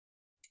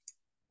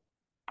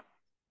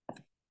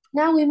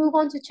Now we move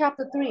on to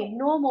chapter 3.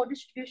 Normal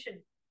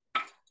distribution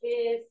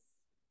is,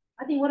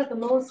 I think, one of the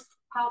most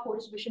powerful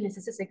distribution in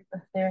statistics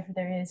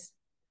there is.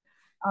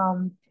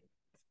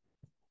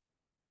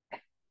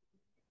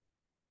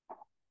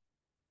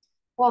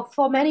 Well,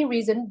 for many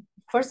reasons.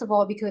 First of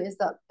all, because it's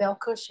the bell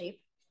curve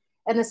shape.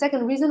 And the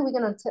second reason we're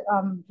going to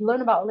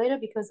learn about later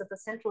because of the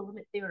central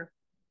limit theorem.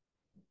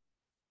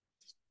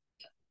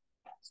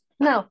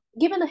 Now,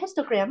 given the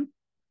histogram,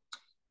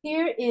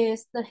 here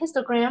is the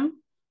histogram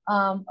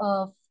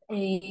of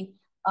a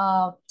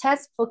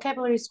test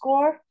vocabulary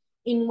score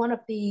in one of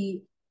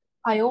the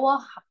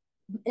Iowa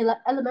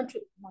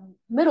elementary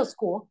middle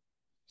school.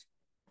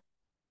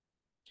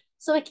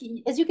 So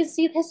as you can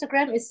see, the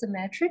histogram is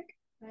symmetric,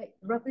 right?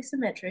 Roughly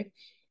symmetric.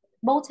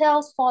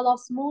 Motels fall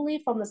off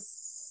smoothly from a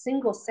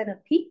single center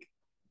peak.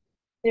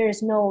 There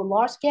is no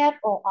large gap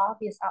or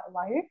obvious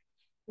outlier,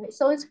 right?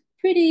 So it's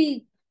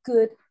pretty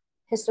good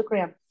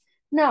histogram.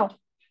 Now,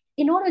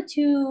 in order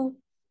to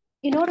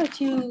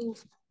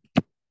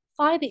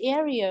find the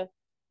area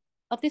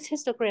of this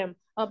histogram,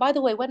 by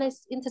the way, when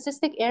it's in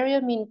statistic,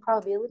 area mean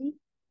probability,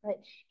 right?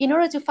 In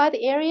order to find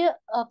the area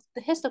of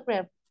the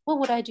histogram, what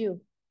would I do?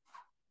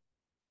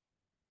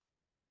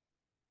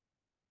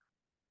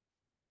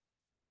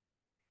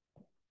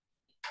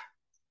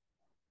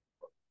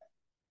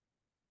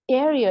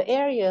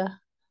 Area.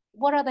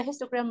 What are the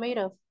histogram made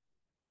of?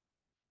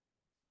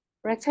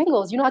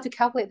 Rectangles. You know how to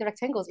calculate the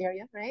rectangles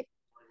area, right?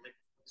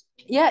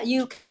 Yeah,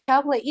 you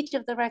calculate each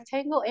of the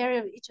rectangle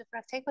area of each of the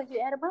rectangle, you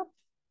add them up.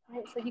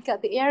 Right? So you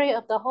got the area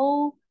of the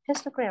whole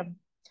histogram.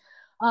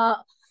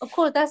 Of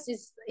course, that's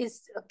is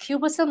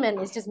cubism and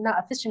it's just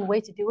not efficient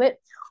way to do it.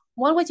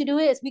 One way to do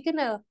it is we're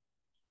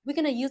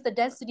gonna use the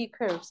density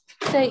curves.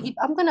 Say if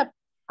I'm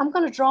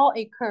gonna draw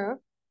a curve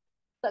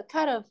that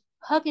kind of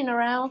hugging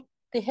around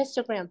the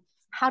histogram.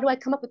 How do I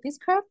come up with this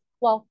curve?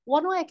 Well,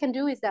 one way I can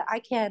do is that I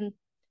can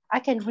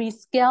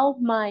rescale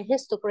my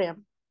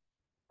histogram.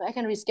 I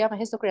can rescale my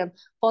histogram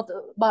for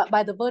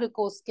by the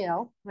vertical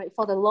scale, right?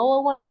 For the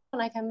lower one,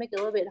 I can make it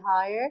a little bit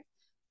higher.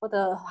 For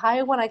the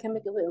higher one, I can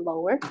make it a little bit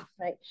lower,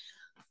 right?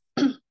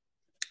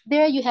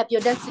 There you have your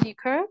density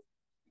curve.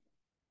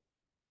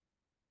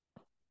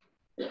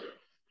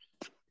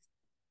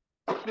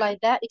 Like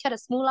that. It kind of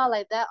smooth out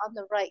like that on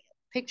the right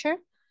picture.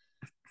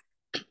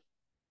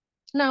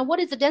 Now, what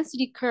is the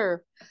density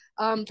curve?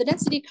 The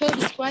density curve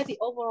describes the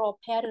overall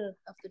pattern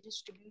of the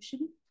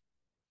distribution.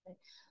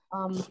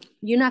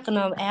 You're not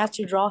gonna ask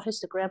to draw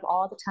histogram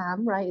all the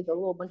time, right? It's a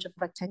little bunch of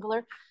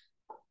rectangular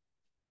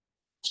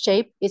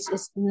shape.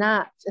 It's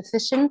not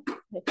efficient.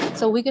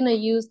 So we're gonna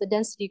use the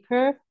density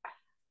curve.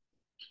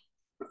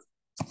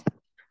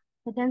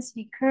 The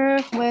density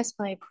curve, where's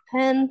my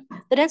pen?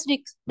 The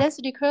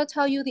density curve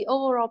tell you the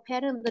overall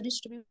pattern of the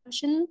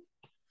distribution.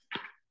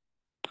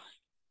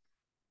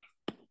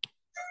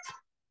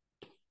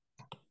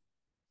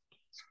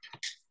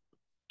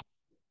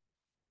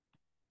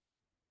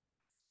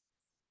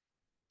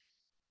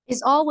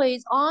 Is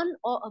always on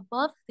or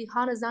above the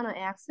horizontal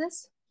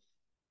axis.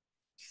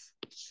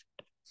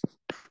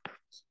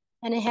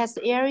 And it has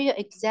the area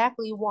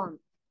exactly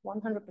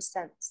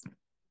 100%.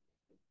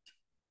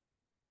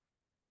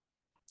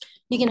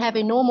 You can have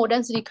a normal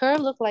density curve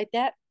look like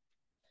that,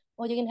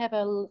 or you can have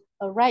a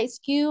right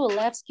skew, a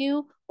left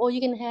skew, or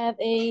you can have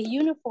a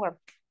uniform.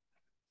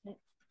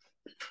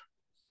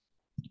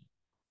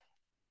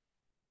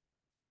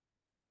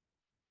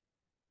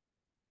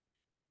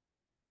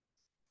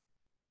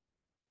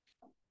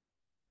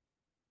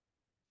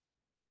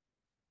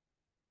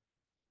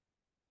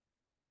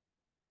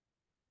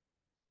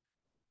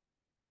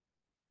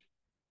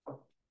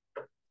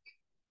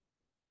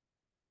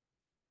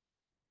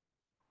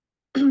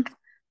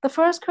 The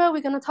first curve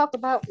we're going to talk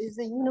about is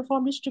the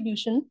uniform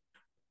distribution.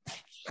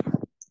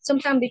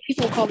 Sometimes the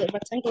people call it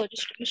rectangular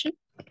distribution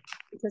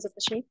because of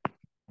the shape.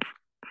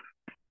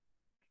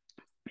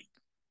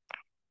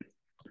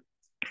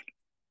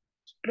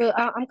 But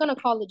I'm going to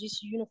call it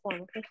just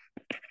uniform, okay?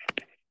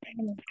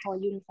 I'm going to call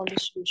it uniform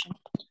distribution.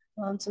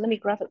 So let me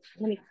graph it.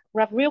 Let me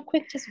graph real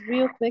quick, just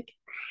real quick,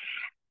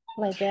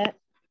 like that.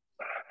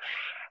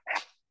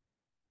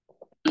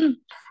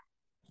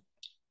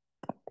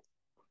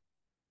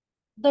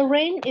 The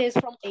range is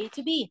from A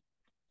to B.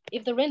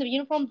 If the range of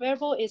uniform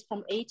variable is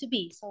from A to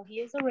B, so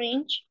here's the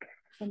range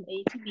from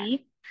A to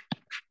B.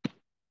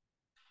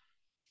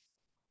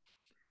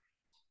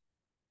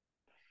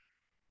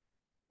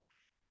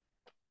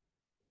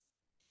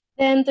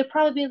 Then the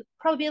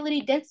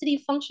probability density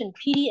function,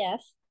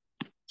 PDF,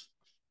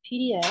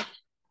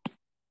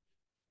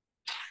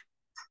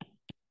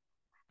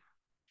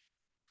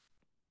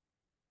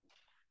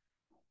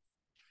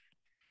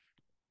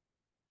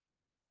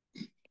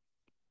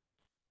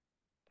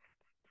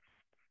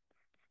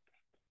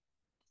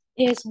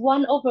 is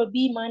 1 over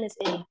B minus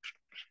A.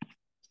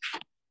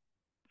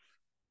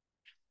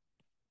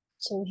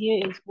 So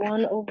here is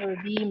 1 over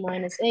B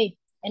minus A.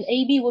 And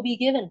AB will be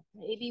given.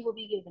 AB will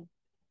be given.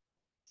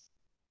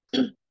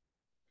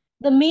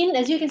 The mean,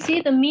 as you can see,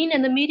 the mean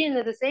and the median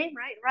are the same,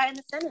 right? Right in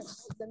the center.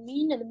 The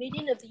mean and the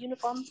median of the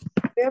uniform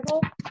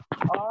variable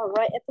are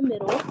right at the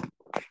middle.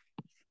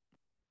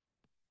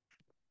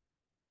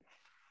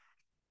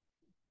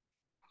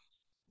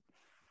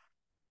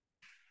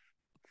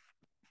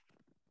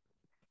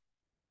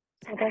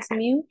 So that's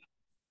mu.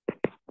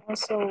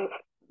 Also,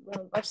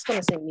 I'm just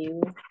gonna say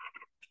mu.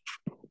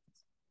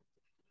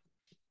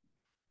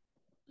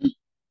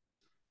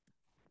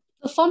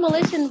 The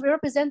formulation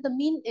represent the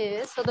mean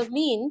is, so the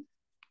mean,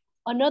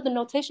 another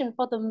notation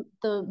for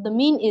the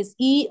mean is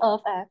E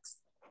of X.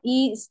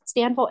 E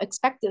stand for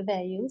expected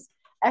values.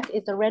 X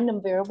is the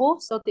random variable.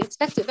 So the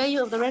expected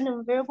value of the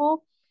random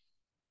variable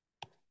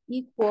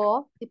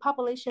equal the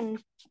population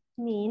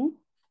mean,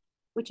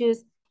 which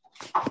is,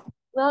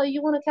 well,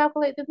 you want to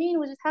calculate the mean,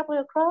 which is halfway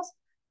across.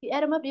 You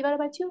add them up, divided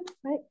by 2,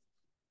 right?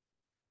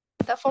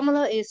 That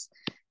formula is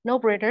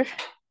no-brainer.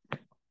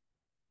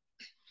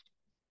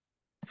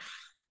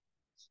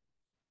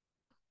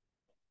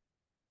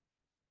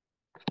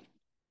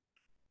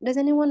 Does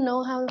anyone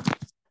know how?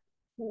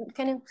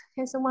 Can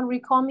someone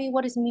recall me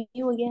what is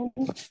mu again?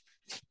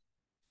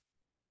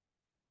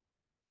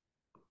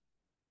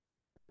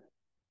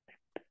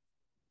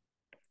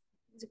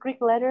 It's a Greek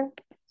letter.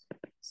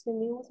 So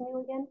mu, what's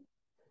mu again?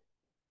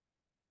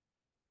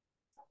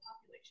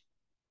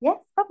 Yes,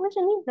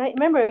 population mean, right?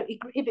 Remember,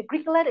 if a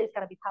Greek letter, it's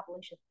gotta be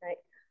population,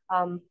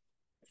 right?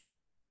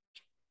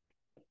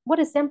 What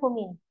does sample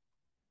mean?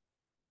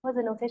 What's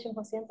the notation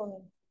for sample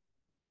mean?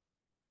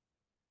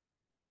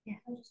 Yeah,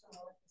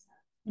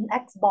 an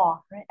X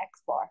bar, right?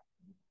 X bar.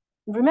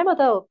 Remember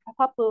though,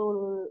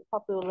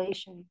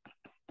 population.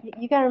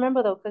 You gotta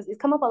remember though, because it's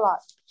come up a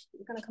lot.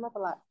 It's gonna come up a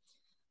lot.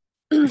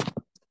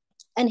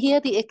 And here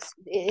the X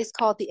is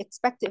called the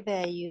expected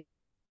value.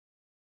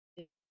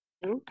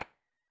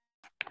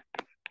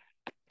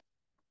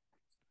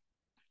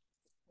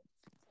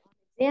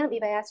 Exam,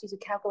 if I ask you to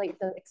calculate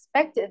the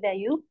expected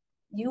value,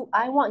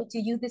 I want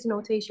you to use this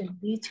notation,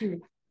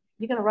 V2.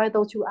 You're gonna write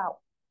those two out.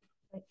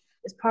 Right?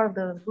 It's part of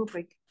the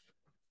rubric.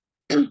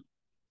 The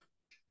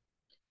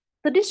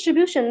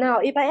distribution now,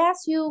 if I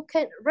ask you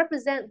can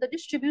represent the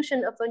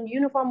distribution of a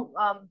uniform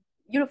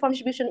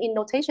distribution in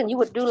notation, you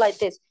would do like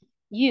this.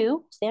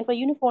 U stand for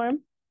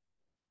uniform.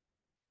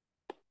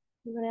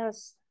 Anyone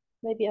else?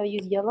 Maybe I'll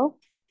use yellow.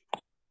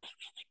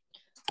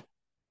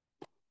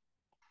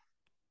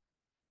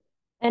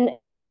 And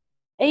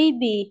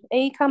AB,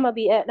 A comma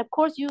B. And of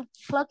course, you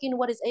plug in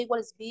what is A, what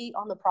is B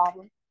on the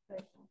problem.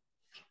 Right.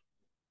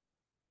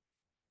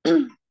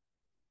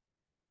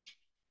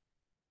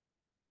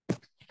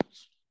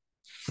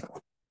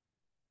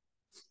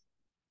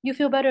 You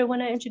feel better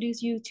when I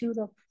introduce you to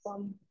the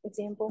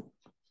example.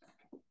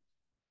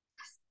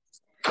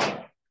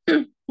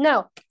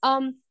 Now,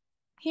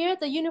 here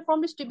the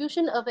uniform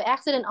distribution of the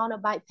accident on a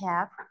bike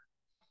path.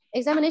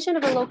 Examination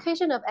of the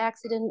location of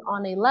accident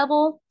on a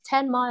level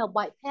 10-mile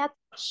bike path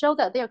show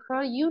that they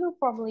occur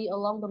uniformly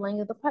along the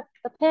length of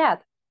the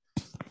path.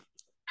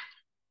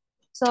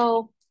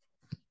 So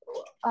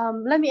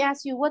let me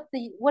ask you what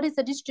is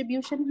the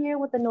distribution here,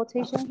 what the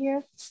notation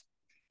here?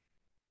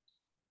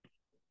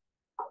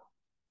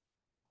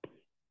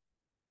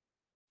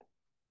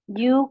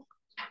 U,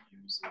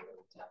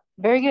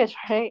 very good,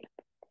 right?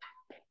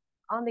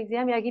 On the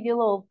exam, I give you a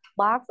little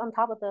box on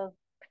top of the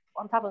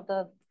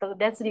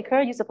density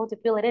curve. You're supposed to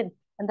fill it in,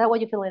 and that way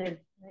you fill it in.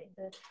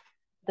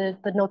 Right?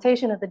 The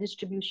notation of the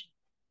distribution.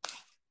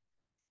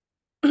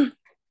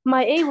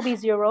 My A will be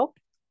 0.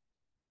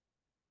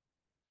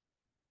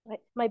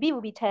 Right? My B will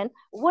be 10.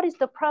 What is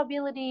the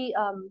probability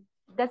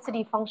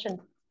density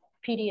function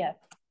PDF?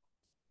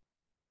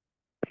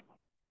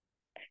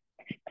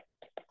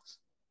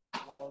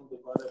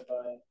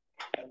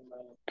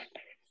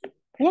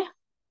 Yeah,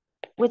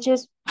 which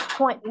is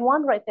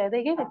 0.1 right there.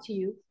 They gave it to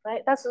you,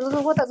 right? That's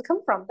what does it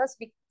come from? That's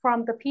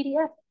from the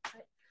PDF.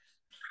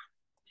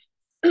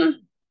 Right?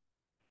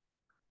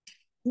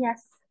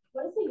 Yes.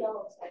 What is the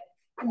yellow say?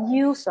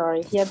 U,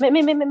 sorry. Yeah,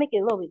 make it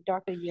a little bit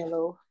darker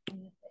yellow.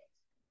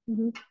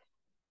 Mm-hmm.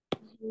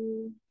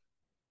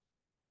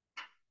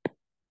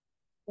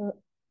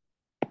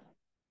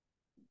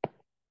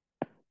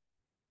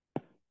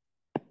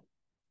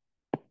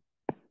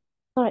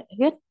 All right,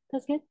 good.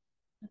 That's good.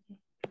 Okay.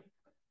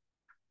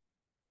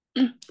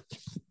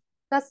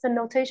 That's the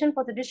notation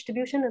for the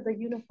distribution of the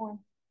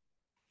uniform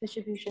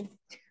distribution.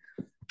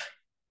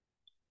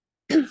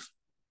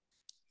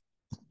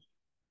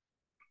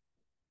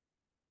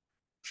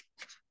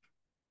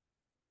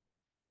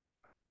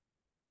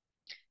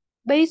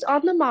 Based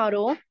on the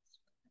model,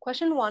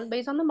 question 1,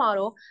 based on the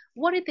model,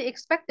 what is the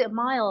expected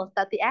miles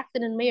that the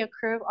accident may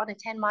occur on a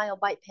 10-mile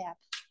bike path?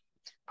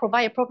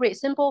 Provide appropriate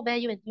simple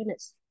value in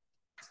units.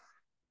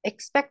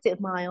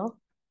 Expected mile.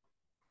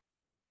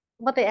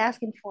 What they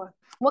asking for?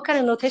 What kind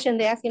of notation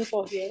they asking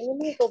for here? Let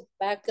me go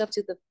back up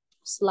to the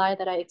slide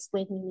that I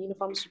explained in the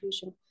uniform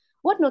distribution.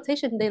 What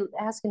notation they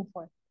asking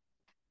for?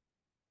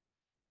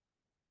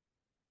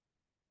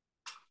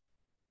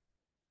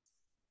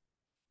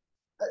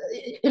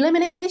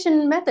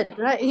 Elimination method,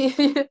 right?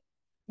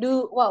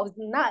 Well,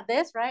 not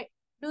this, right?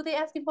 Do they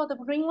ask you for the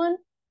green one?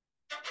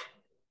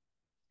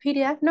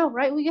 PDF? No,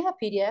 right? Well, you have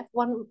PDF,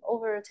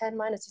 1/10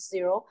 minus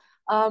 0.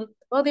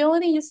 Well, the only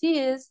thing you see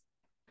is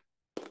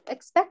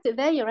expected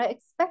value, right?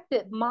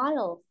 Expected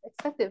miles,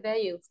 expected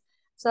values.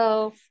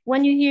 So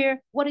when you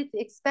hear what is the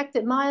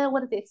expected mile,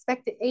 what is the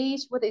expected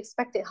age, what is the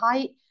expected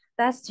height,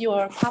 that's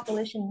your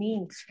population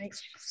means, right?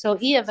 So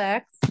E of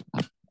X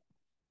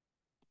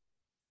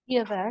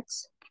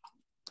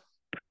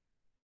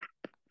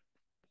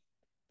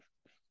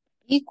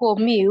equal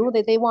mu,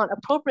 that they want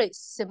appropriate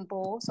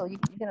symbol. So you're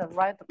gonna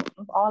write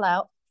them all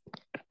out.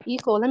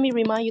 Equal, let me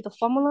remind you, the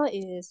formula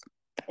is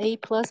A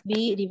plus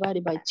B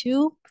divided by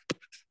 2.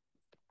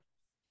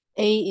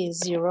 A is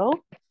 0,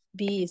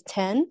 B is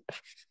 10,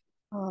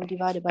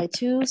 divided by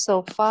 2.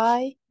 So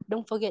 5,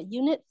 don't forget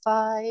unit,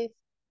 5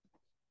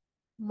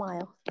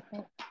 mile.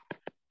 Okay.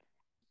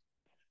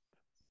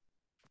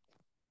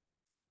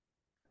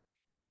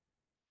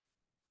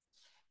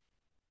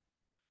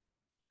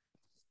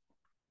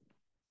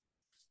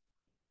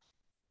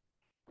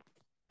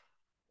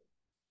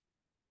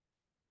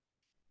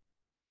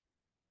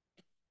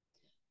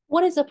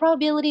 What is the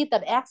probability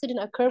that accident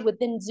occurred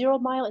within 0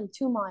 mile and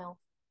 2 mile?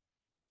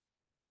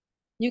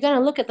 You gotta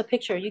look at the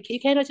picture. You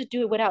cannot just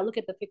do it without look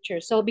at the picture.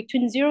 So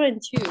between 0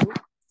 and 2,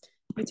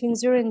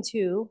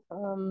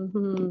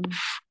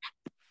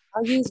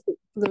 I'll use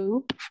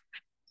blue.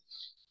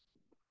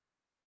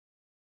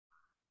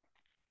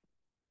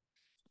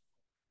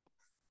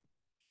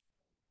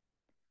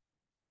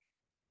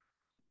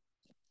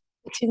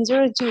 Between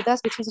 0 and 2,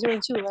 that's between 0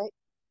 and 2, right?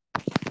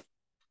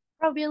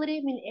 Probability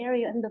mean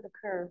area under the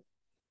curve.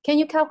 Can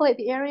you calculate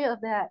the area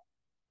of that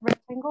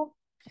rectangle?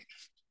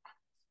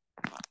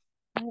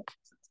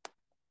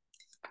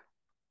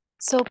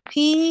 So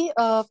P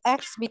of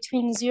X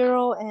between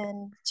 0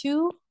 and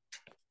 2,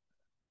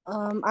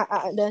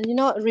 then,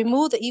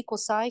 remove the equal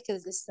sign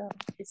because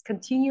it's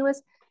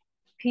continuous.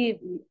 P of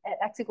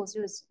X equals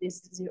 0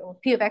 is 0.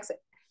 P of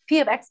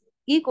X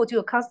equal to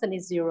a constant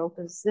is 0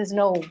 because there's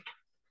no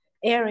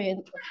area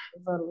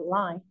of a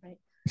line, right?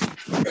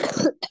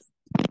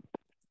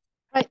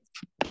 Right.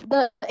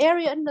 The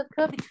area in the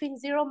curve between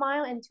 0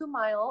 mile and 2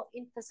 mile,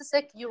 in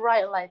Pacific, you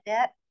write it like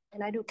that,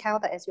 and I do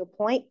count that as your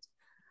point.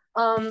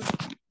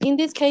 In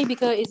this case,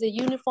 because it's a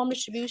uniform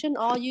distribution,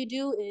 all you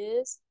do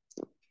is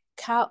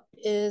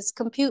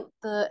compute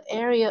the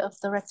area of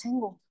the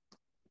rectangle.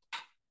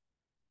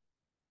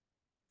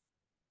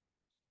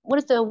 What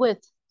is the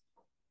width?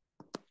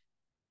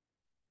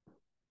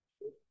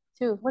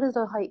 2. What is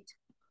the height?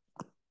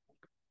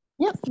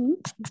 Yep.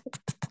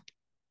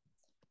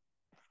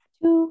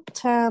 2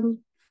 times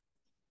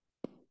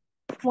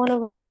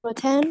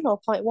 1/10 or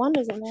 0.1,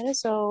 doesn't matter.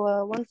 So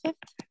 1/5.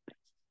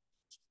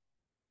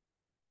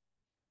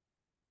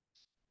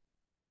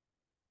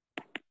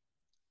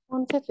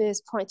 1/5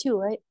 is 0.2,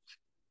 right?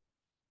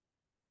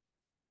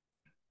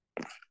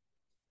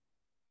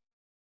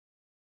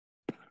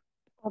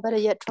 Or better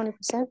yet,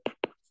 20%.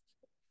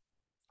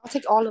 I'll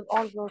take all of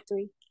those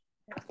 3.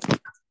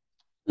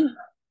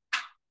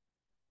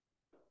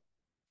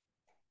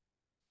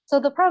 So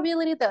the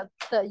probability that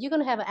you're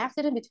gonna have an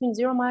accident between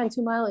 0 mile and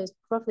 2 mile is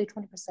roughly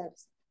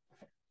 20%.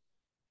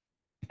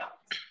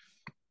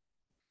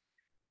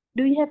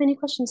 Do you have any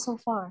questions so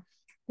far?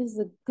 This is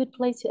a good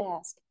place to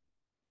ask.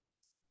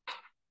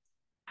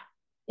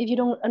 If you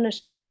don't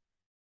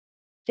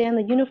understand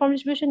the uniform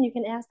distribution, you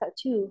can ask that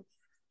too.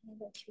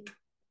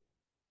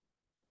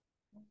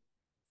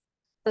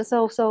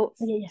 So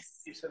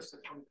yes. You said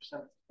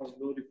 20%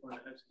 probability for an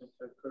accident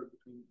to occur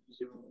between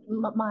 0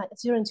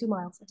 and 2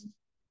 miles.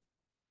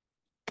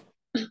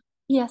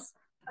 Yes.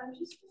 I'm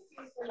just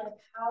confused, like,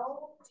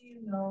 how do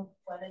you know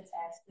when it's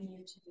asking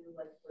you to do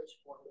like which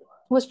formula?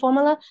 Which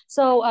formula?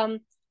 So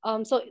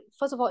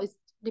first of all, it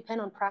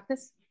depends on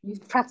practice. You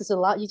practice a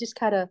lot. You just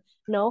kind of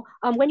know.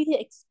 When you hear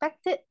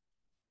expected,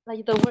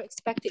 like the word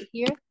expected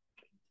here,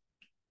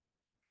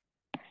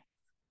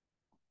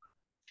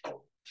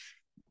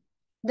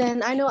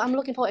 then I know I'm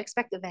looking for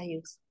expected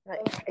values,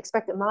 right?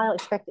 Expected mile,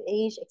 expected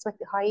age,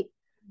 expected height,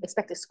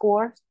 expected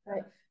score,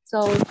 right?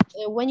 So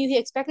when you hear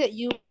expected,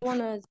 you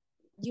wanna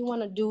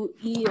do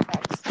E of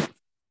X,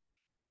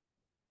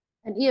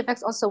 and E of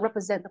X also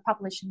represent the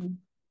population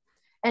mean.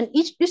 And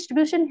each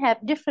distribution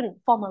have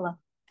different formula.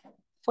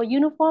 For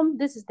uniform,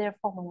 this is their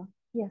formula.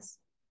 Yes.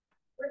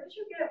 Where did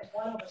you get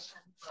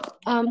 1/10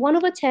 from?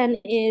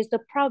 1/10 is the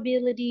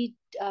probability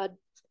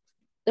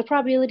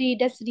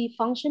density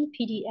function,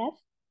 PDF.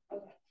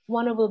 Okay.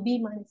 1/B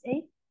minus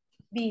A,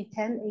 B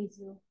 10, A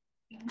 0.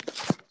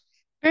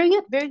 Very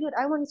good, very good.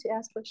 I wanted to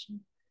ask a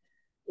question.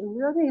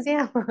 Real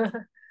exam.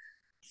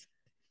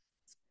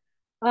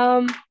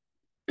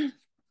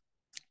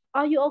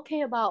 Are you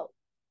okay about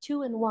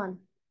 2 and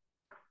 1?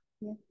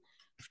 Yeah.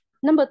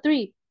 Number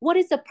 3, what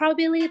is the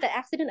probability that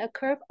accident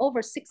occurred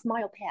over 6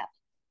 mile path?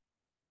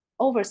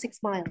 Over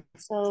 6 miles.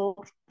 So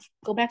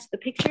go back to the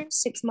picture,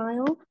 6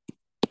 mile.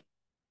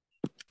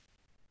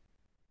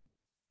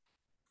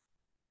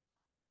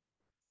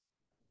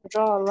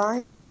 Draw a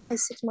line.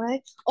 is 6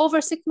 miles.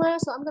 Over 6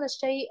 miles, so I'm gonna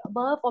shade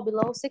above or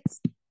below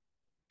 6.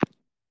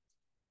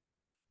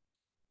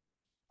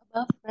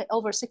 Above, right?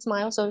 Over 6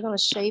 miles, so we're gonna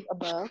shade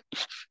above.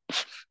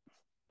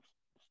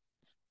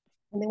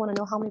 And they want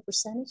to know how many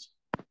percentage.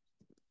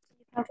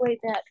 You calculate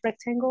that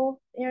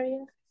rectangle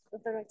area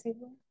of the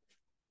rectangle.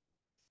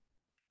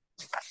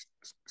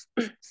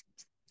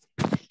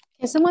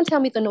 Can someone tell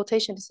me the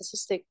notation, the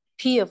statistic,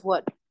 P of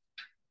what?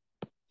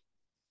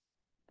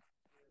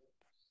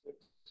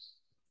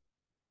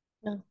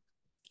 No.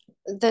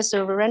 There's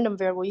a random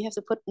variable. You have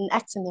to put an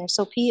X in there.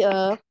 So P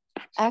of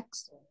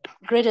X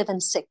greater than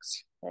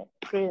 6. Right?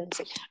 Greater than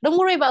 6. Don't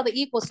worry about the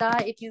equal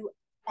sign. If you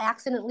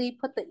accidentally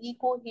put the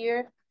equal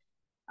here,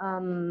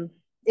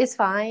 it's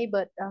fine,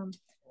 but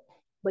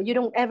you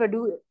don't ever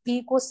do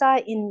equal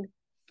sign in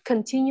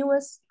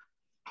continuous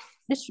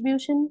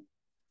distribution.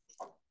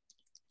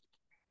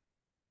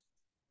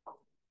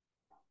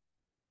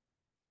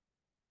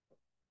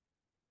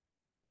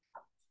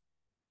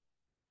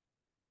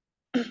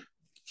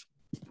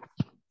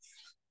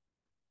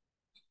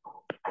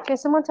 Can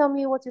someone tell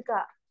me what you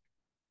got?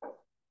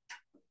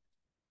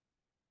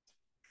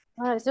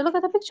 All right, so look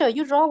at the picture.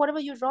 You draw whatever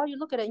you draw, you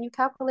look at it and you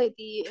calculate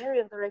the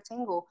area of the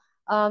rectangle.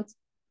 The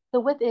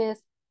width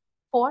is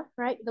 4,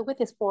 right? The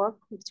width is 4,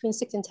 between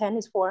 6 and 10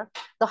 is 4.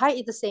 The height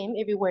is the same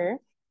everywhere.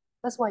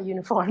 That's why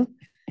uniform.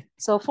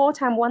 So 4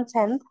 times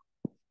 1/10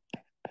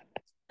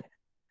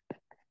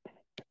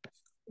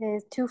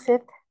 is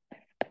 2/5.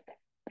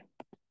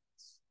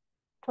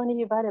 20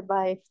 divided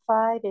by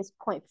 5 is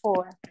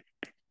 0.4,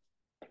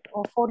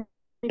 or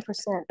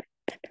 40%.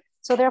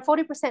 So there are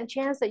 40%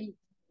 chance that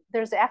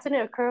there's an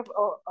accident occur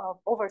of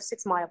over a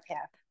 6 mile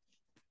path.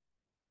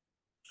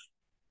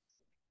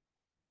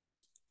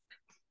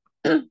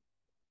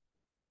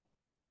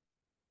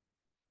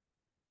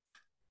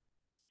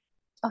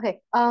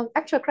 Okay,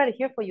 extra credit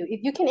here for you.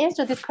 If you can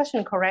answer this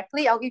question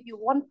correctly, I'll give you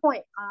 1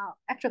 point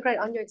extra credit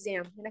on your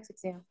exam, your next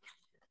exam.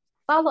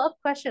 Follow-up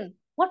question.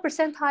 What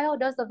percentile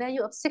does the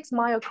value of 6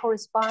 mile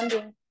correspond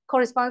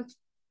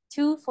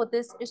to for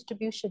this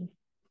distribution?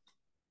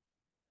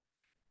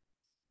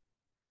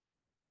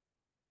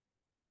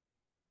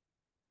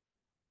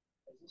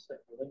 Is this like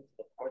related to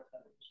the part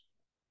times?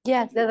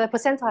 Yeah, the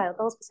percentile,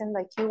 those percent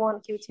like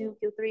Q1, Q2, Q3.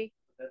 Would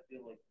that be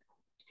like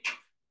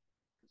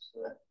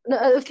No,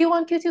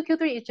 Q1, Q2,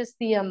 Q3 is just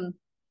the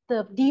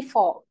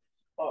default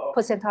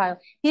percentile.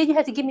 Here you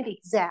have to give me the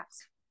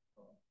exact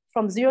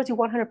from 0 to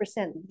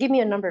 100%. Give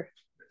me a number.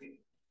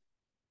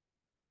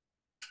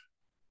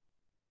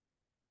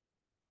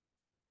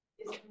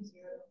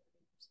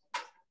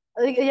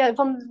 Yeah,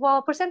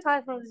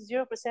 percentile from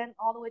 0%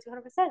 all the way to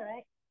 100%,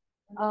 right?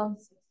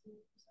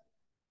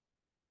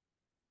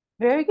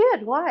 Very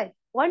good. Why?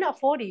 Why not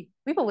 40?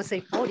 People would say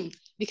 40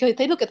 because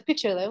they look at the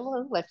picture, they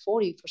look like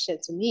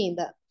 40% to me in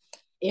that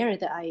area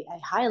that I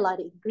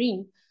highlighted in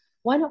green.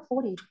 Why not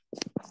 40?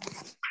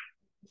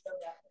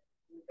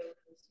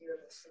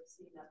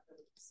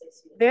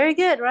 Very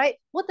good, right?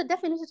 What the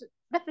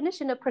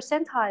definition of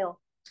percentile?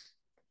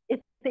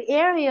 It's the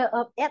area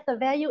of at the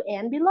value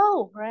and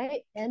below,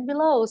 right? And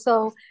below.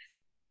 So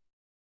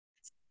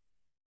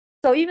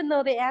even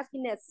though they're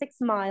asking at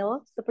 6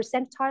 miles, the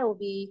percentile will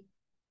be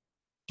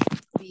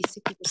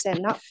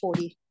 60%, not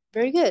 40.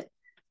 Very good.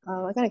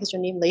 I gotta get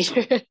your name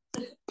later.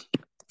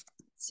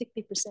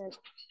 60%.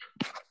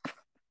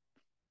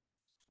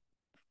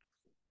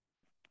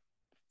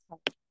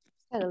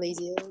 Kind of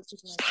lazy.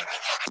 Just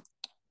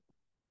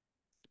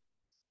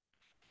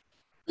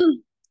like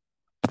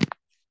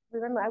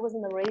remember, I was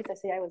in the race. I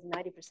say I was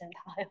 90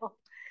 percentile.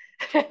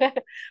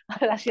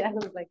 Actually, I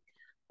was like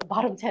the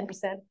bottom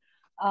 10%.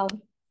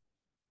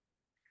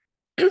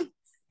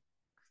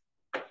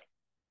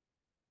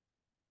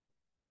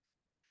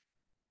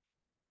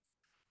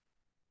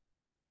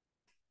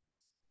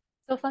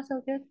 So far,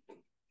 so good.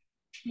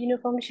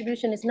 Uniform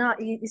distribution is not.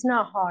 It's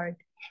not hard.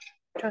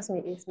 Trust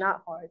me, it's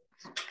not hard.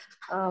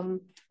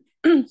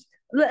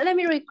 Let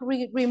me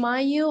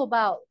remind you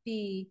about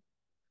these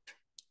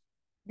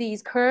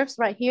curves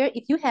right here.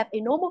 If you have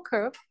a normal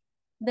curve,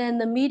 then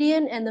the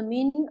median and the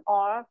mean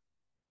are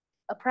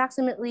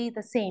approximately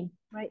the same,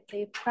 right?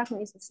 They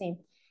approximately is the same.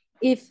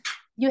 If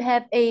you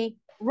have a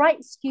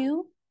right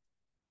skew,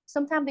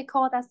 sometimes they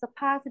call that the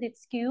positive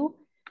skew,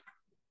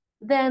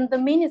 then the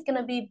mean is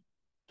gonna be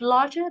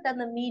larger than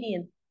the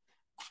median.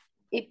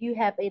 If you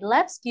have a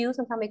left skew,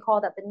 sometimes they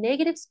call that the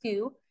negative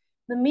skew,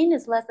 the mean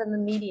is less than the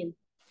median.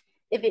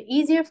 If it's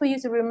easier for you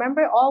to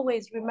remember,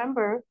 always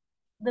remember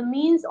the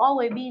mean's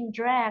always being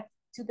dragged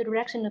to the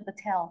direction of the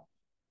tail.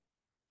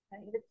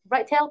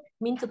 Right tail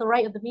means to the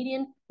right of the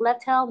median,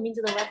 left tail means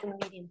to the left of the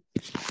median.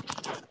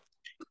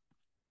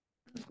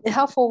 It's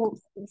helpful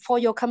for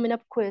your coming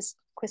up quiz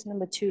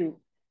number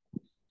 2.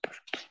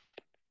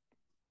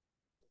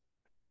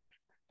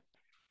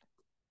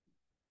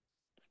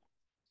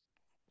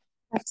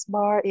 X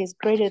bar is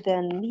greater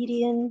than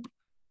median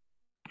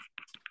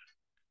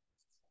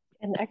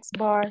and X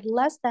bar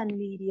less than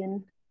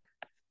median.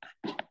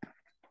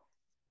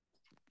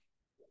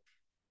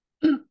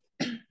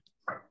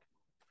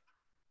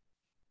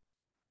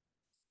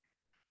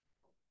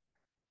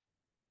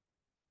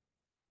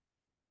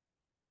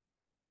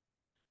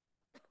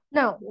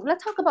 Now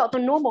let's talk about the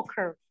normal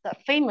curve, the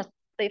famous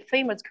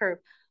curve.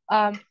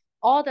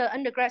 All the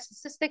undergrad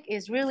statistic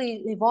is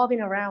really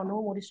evolving around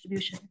normal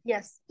distribution.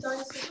 Yes.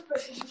 Yes.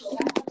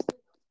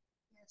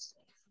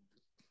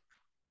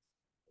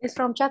 It's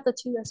from chapter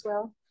 2 as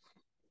well.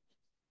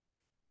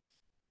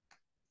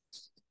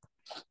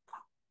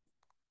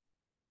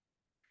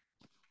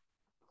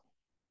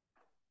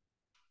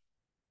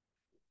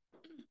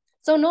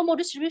 So normal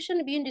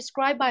distribution being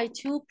described by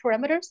two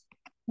parameters,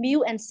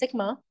 mu and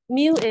sigma.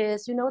 Mu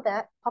is, you know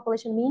that,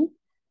 population mean.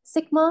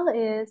 Sigma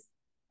is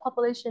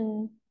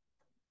population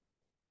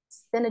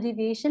standard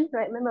deviation,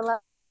 right? Remember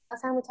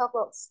last time we talked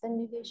about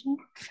standard deviation?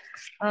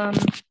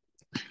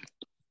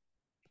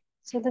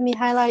 So let me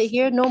highlight it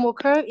here. Normal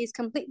curve is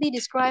completely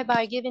described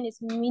by giving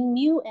its mean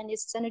mu and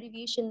its standard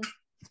deviation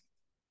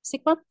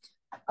sigma.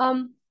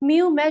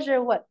 Mu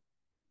measure what?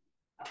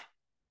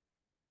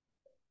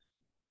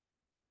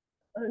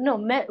 No,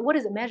 what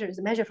is it measure? Is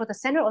it measure for the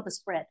center or the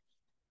spread?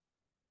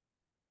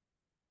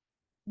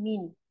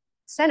 Mean.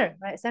 Center,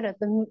 right? Center.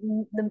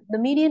 The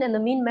median and the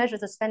mean measures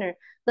the center.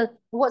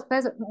 What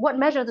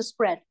measures the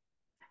spread?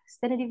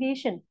 Standard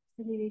deviation.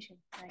 Standard deviation,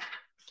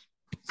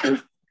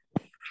 right?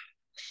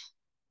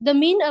 The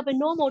mean of a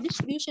normal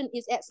distribution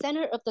is at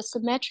center of the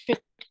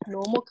symmetric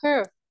normal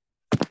curve.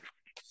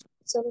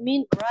 So the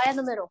mean right in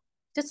the middle.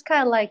 Just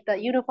kind of like the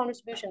uniform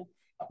distribution.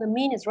 The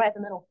mean is right in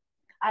the middle.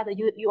 Either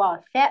you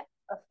are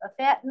a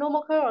fat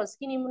normal curve or a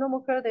skinny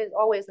normal curve, there's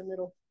always the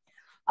middle.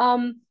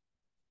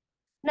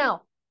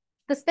 Now,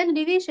 the standard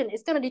deviation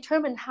is going to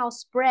determine how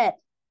spread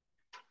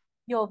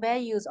your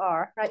values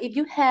are, right? If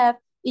you have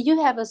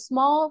a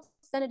small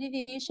standard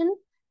deviation,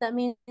 that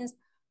means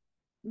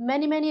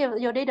many of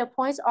your data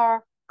points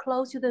are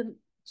close to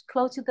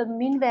the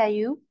mean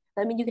value.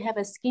 That means you can have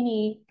a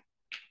skinny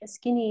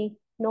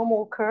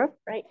normal curve,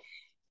 right?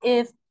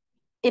 If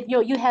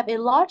you have a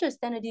larger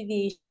standard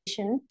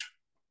deviation,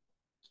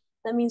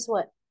 that means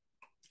what?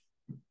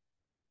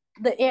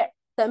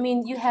 That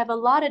means you have a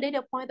lot of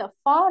data points that are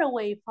far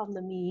away from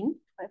the mean,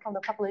 right? From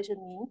the population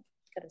mean,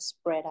 gonna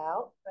spread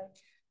out, right?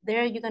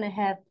 There you're gonna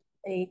have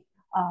a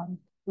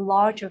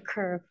larger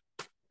curve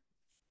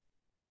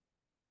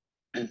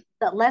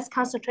that less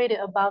concentrated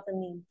above the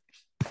mean.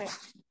 Okay.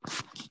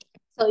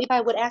 So if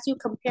I would ask you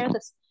compare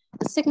the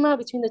sigma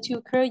between the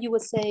two curves, you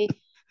would say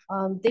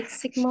this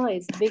sigma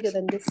is bigger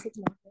than this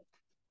sigma.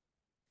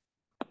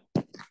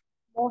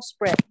 More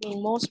spread,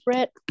 mean more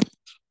spread.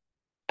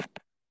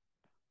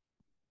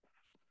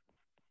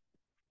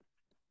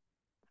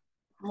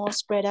 More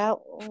spread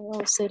out,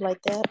 I'll say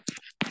like that.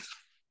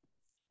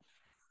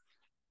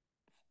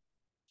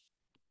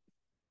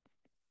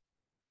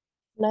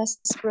 Less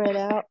spread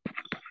out.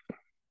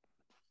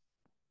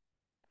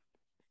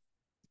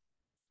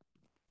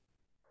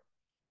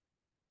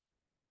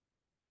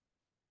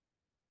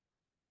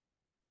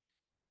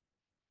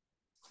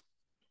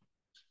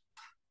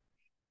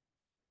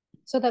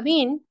 So that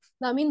mean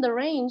the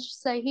range,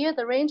 say here,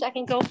 the range I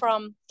can go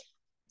from,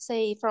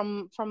 say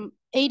from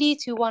 80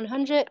 to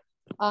 100.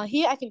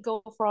 Here I can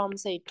go from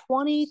say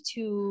 20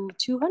 to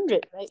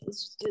 200, right?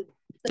 The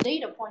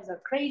data points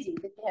are crazy.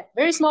 They have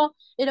very small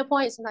data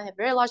points and I have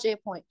very large data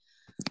point.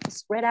 The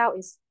spread out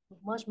is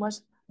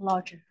much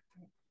larger.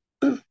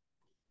 That's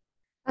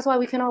why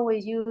we can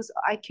always use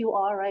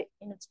IQR, right,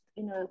 in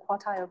a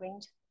quartile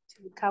range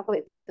to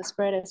calculate the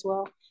spread as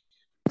well.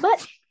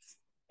 But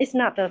it's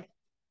not the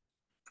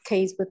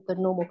case with the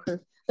normal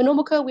curve. The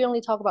normal curve, we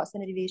only talk about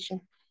standard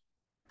deviation.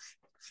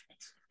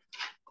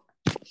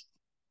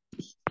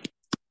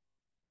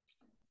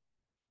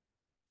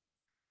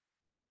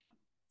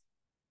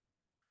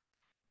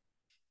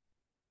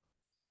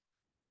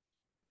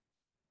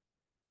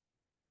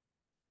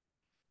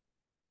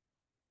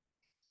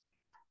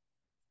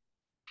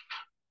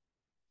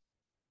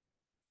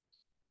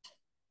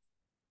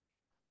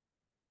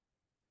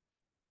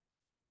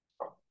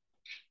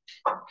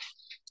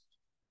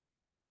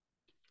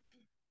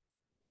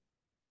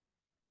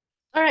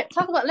 All right,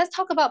 let's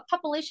talk about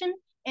population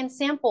and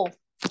sample.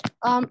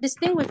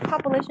 Distinguish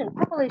population.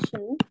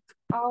 Population,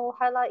 I'll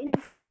highlight in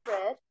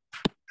red,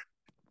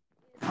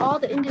 is all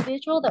the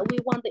individual that we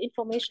want the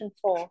information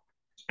for.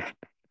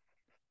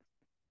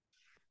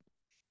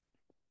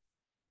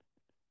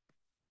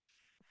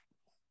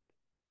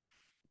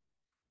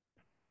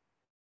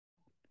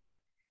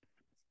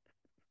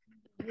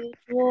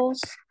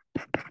 Individuals.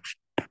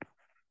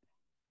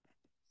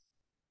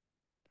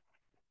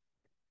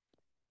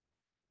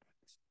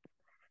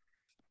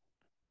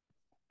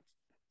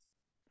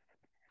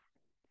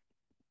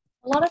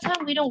 A lot of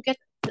time we don't get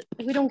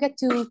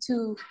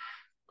to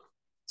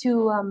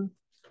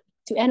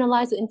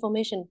analyze the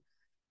information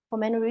for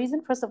many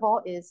reasons. First of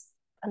all, is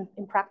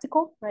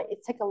impractical, right?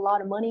 It takes a lot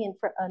of money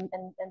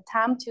and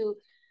time to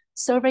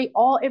survey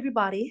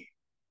everybody.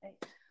 Right?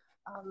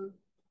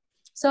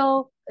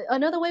 So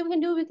another way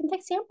we can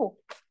take sample,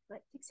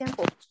 right? Take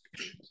sample.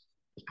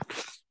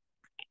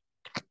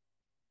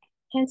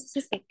 And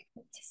statistic.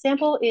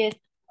 Sample is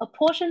a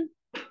portion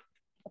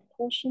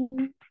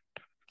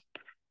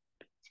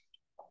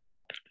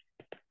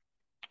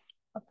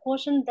a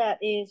portion that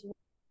is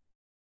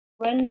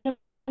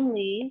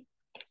randomly,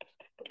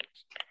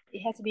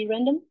 it has to be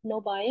random,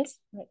 no bias,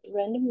 right?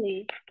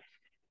 randomly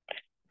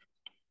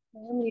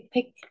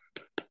picked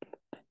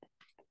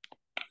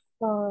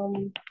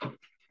from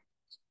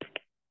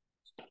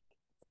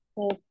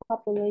the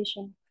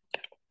population.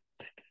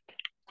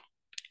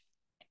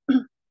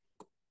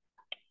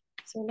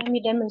 So let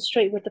me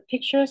demonstrate with the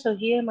picture. So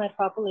here my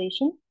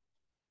population.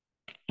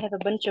 I have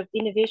a bunch of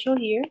individual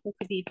here. It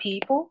could be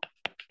people,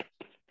 it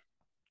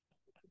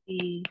could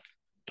be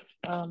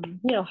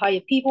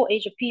height of people,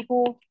 age of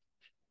people,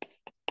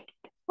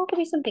 or it could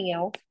be something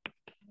else.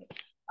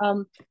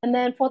 And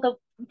then for the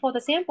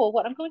sample,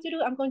 what I'm going to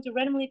do, I'm going to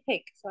randomly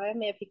pick. So I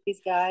may pick this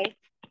guy.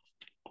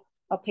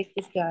 I'll pick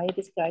this guy,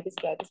 this guy, this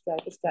guy, this guy,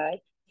 this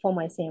guy for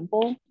my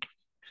sample.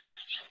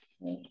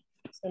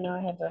 So now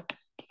I have a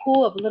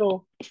pool of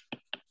little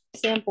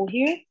sample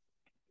here.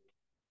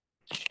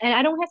 And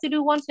I don't have to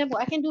do one sample.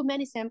 I can do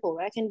many samples.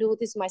 I can do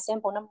this my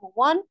sample number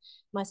 1,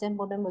 my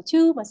sample number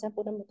 2, my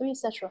sample number 3,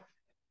 etc.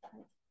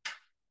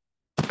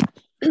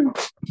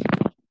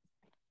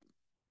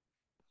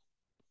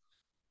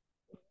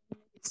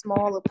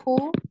 Smaller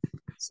pool.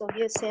 So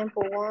here's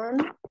sample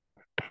 1,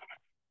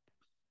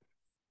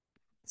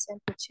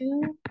 sample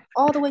 2,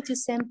 all the way to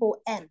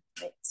sample n,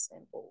 right?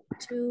 Sample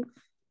 2,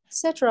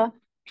 etc.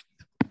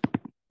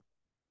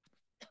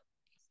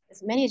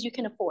 As many as you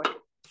can afford.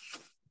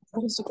 As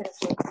many as you can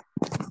afford.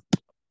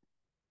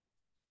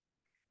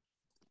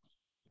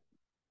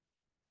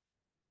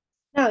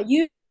 Now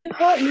you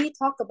heard me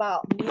talk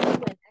about mu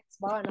and x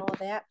bar and all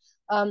that.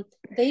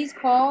 These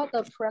call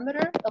the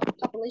parameter of the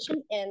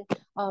population and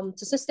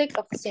statistic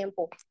of the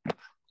sample.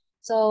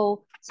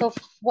 So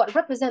what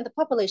represent the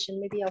population?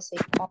 Maybe I'll say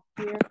pop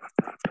here.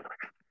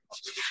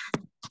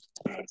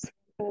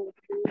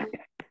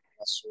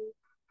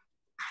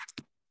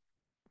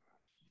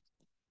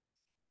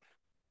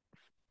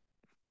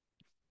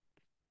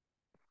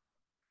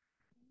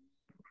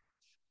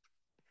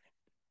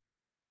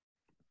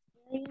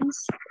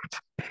 Variance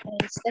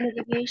and standard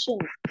deviation.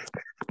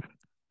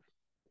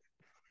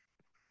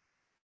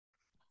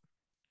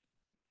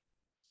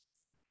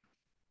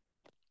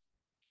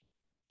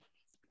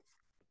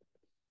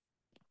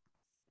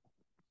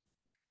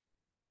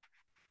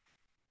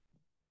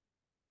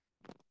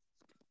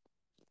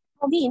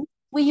 For mean,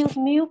 we use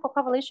mu for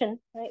population,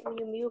 right? We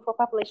use mu for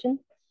population.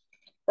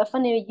 The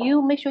funny,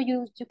 you make sure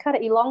you kind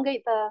of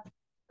elongate the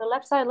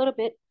left side a little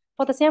bit.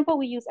 For the sample,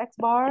 we use x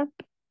bar.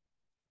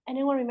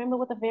 Anyone remember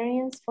what the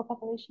variance for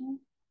population?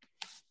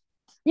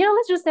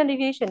 Let's do standard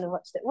deviation.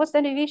 What's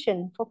standard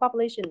deviation for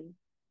population?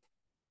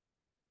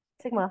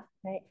 Sigma,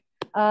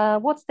 right?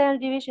 What's standard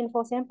deviation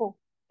for sample?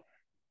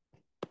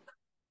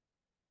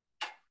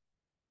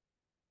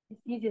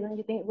 It's easier than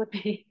you think it would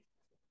be.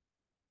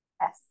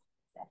 S.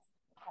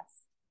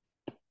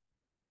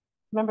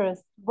 Remember,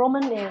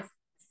 Roman is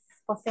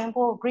for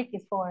sample, Greek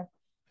is for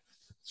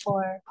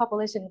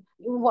population.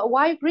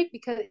 Why Greek?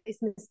 Because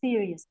it's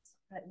mysterious.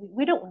 Right?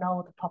 We don't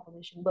know the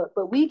population,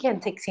 but we can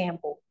take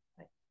sample.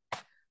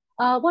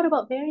 Right? What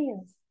about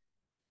variance?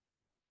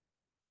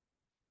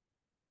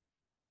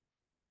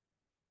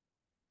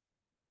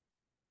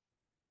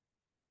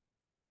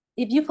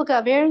 If you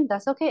forgot variance,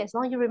 that's okay. As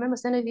long as you remember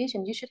standard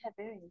deviation, you should have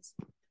variance.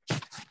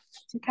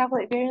 To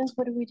calculate variance,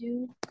 what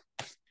do?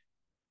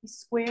 We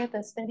square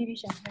the standard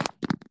deviation. Right?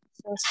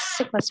 So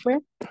sigma square.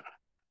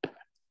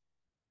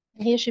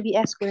 And here should be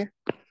S square.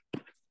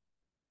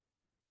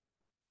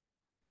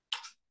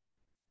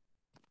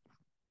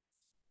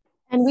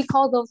 And we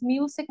call those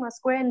mu, sigma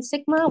square, and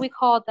sigma, we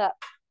call the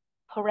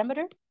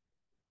parameter.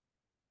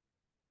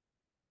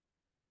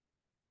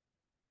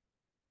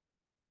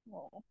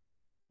 Oh.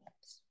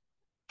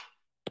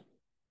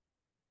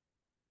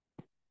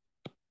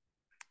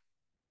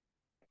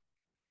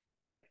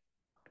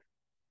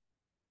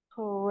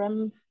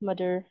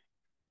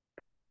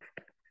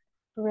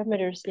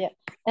 Parameters, yeah.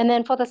 And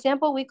then for the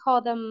sample, we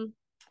call them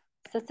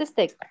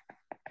statistic.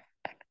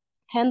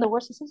 Hence the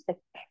word statistic.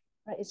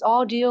 Right? It's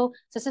all deal,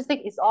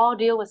 statistic is all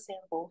deal with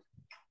sample.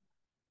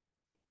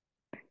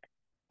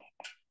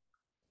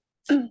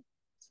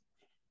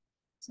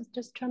 So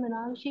just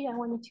terminology I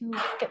want you to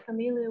get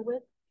familiar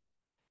with.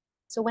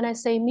 So when I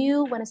say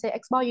mu, when I say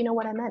x bar, you know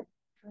what I meant.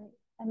 Right?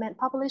 I meant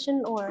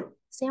population or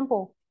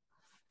sample.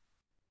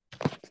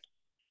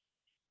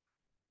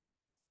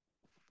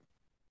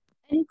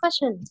 Any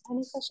questions?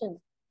 Any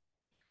questions?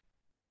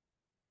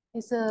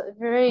 It's a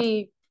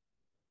very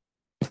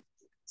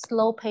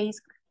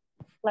slow-paced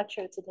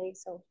lecture today,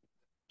 so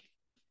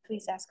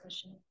please ask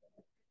questions.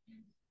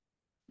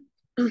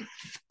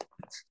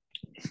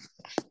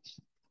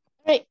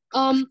 Right.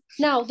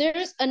 Now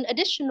there's an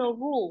additional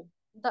rule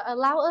that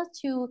allow us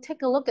to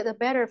take a look at a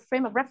better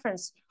frame of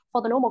reference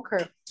for the normal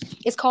curve.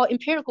 It's called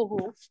empirical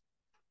rule.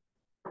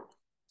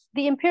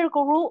 The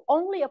empirical rule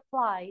only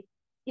applies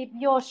if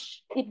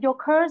your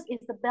curve is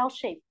the bell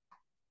shape.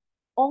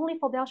 Only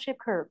for bell-shaped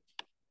curve.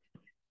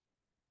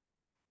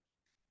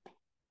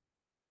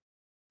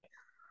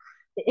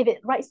 If it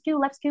right skew,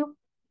 left skew,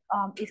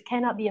 it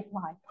cannot be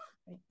applied.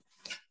 Right?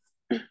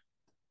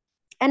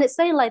 And it's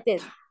saying like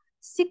this,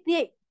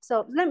 68.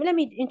 So let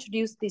me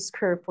introduce this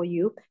curve for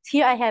you.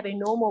 Here I have a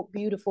normal,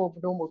 beautiful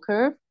normal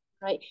curve,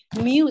 right?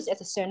 Mu is at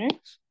the center,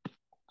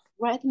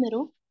 right at the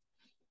middle.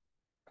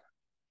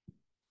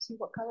 See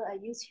what color I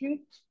use here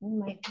in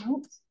my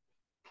notes.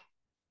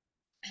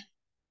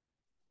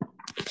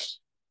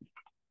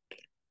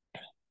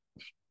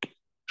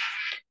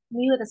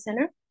 Mu at the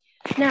center.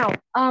 Now,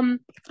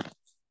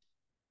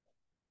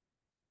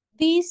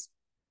 these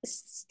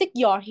stick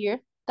yard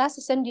here, that's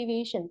the standard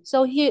deviation.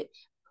 So here,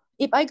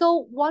 if I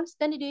go one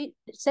standard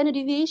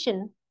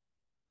deviation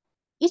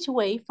each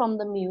way from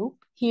the mu,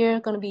 here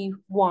gonna be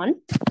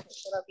 1.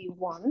 It's gonna be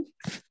 1.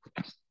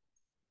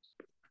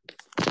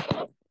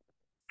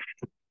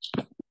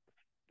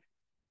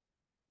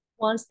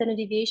 One standard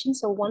deviation,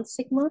 so 1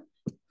 sigma.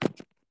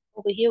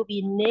 Over here will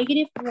be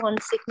 -1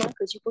 sigma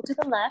because you go to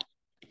the left.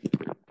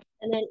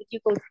 And then if you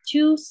go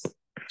two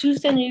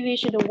standard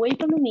deviation away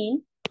from the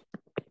mean,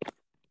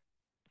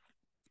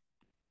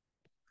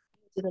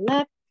 to the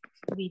left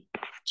will be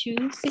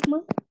 2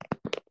 sigma.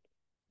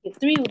 If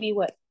 3 will be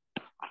what?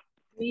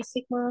 3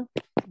 sigma,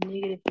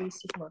 -3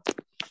 sigma.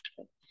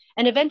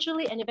 And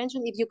eventually,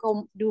 if you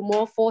go do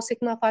more 4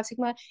 sigma, 5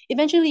 sigma,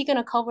 eventually you're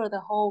gonna cover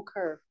the whole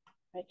curve,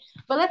 right?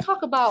 But let's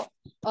talk about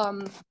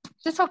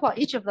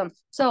each of them.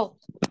 So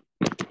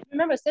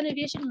remember, standard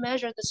deviation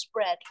measures the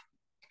spread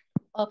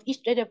of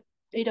each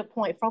data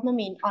point from the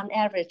mean on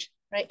average,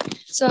 right?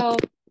 So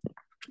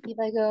if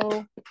I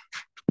go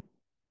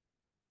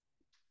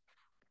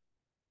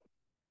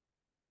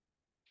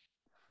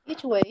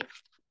each way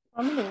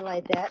from the mean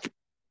like that,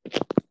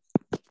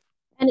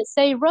 and it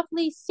say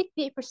roughly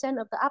 68%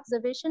 of the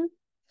observation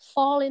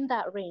fall in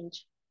that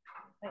range.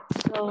 Right?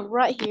 So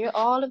right here,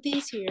 all of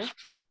these here,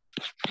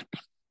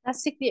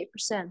 that's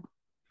 68%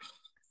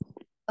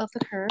 of the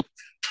curve.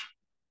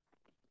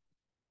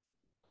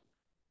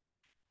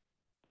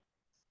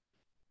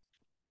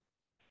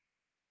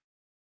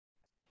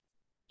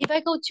 If I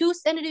go 2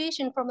 standard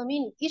deviation from the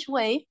mean each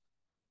way,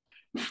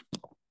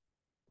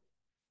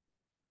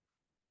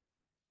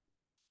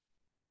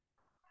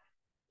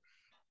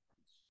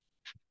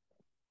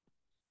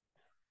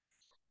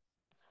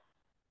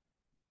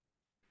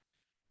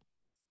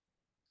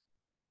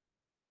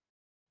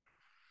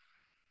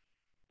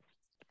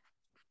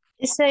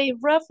 it say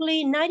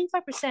roughly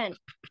 95%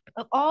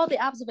 of all the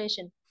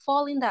observation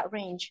fall in that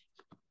range.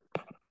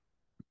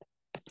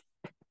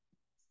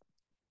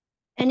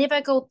 And if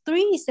I go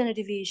 3 standard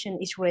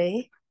deviation each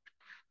way,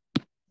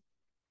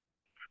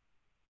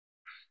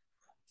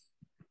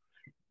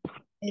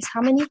 it's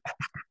how many?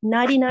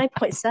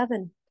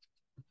 99.7.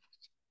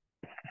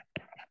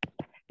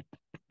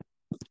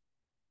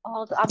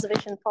 All the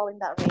observation fall in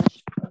that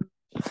range.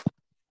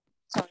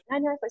 Sorry,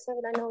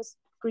 99.7, I know it's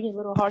green, a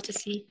little hard to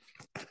see.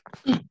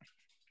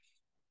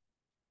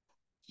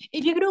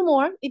 If you do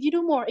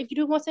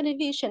more standard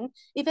deviation,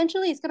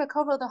 eventually it's gonna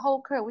cover the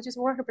whole curve, which is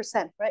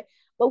 100%, right?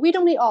 But we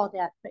don't need all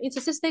that. Right? In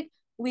statistic,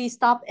 we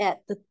stop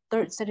at the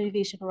 3rd standard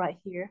deviation right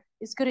here.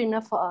 It's good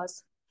enough for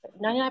us.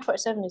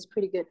 99.7 is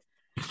pretty good.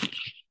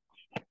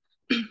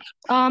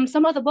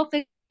 Some other book,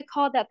 they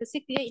call that the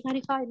 68,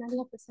 95,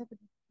 99.7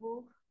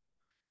 rule.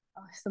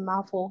 Oh, it's a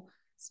mouthful.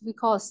 So we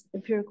call it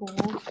empirical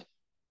rule.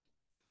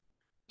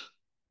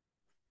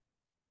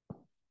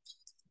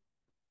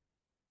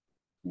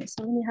 Okay,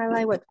 so let me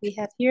highlight what we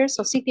have here.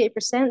 So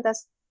 68%,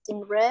 that's in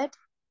red.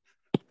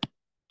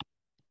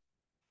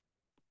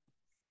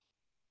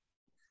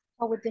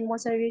 Or within one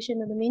standard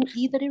deviation of the mean,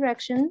 either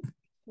direction,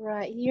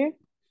 right here.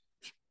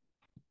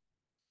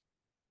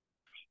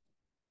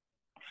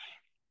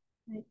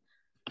 Right.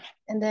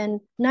 And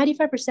then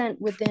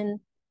 95% within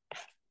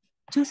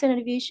 2 standard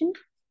deviation.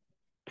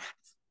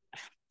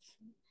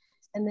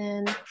 And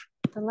then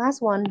the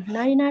last one,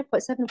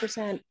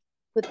 99.7%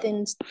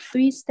 within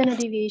 3 standard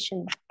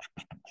deviation.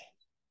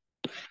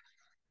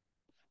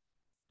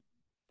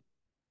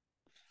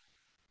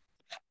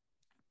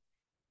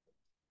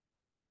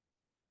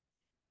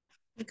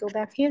 We go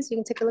back here so you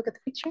can take a look at the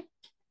picture.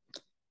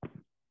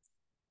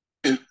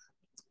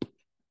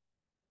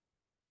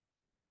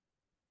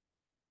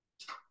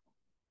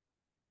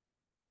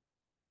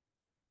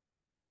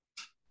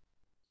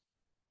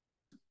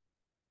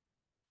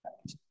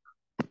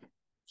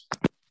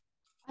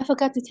 I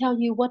forgot to tell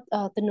you what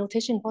the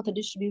notation for the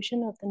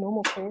distribution of the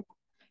normal curve.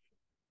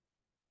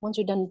 Once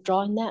you're done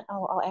drawing that,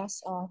 I'll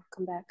ask, I'll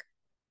come back.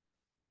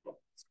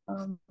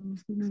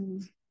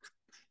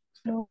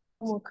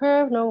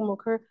 Normal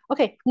curve.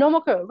 Okay,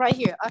 normal curve right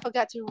here. I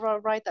forgot to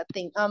write that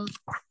thing. I'll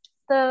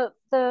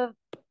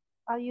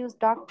use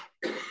dark.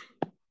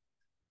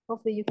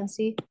 Hopefully you can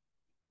see.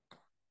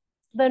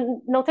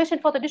 The notation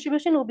for the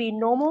distribution will be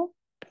normal.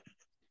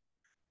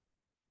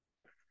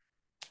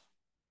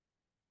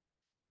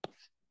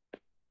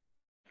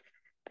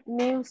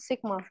 Mu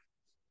sigma.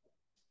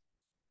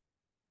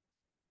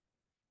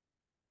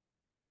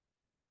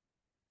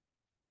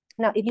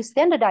 Now, if you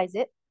standardize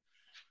it,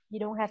 you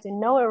don't have to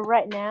know it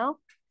right now,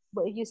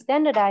 but if you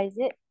standardize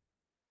it,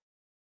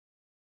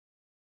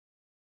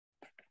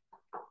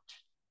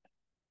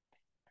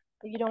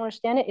 If you don't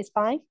understand it, it's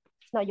fine.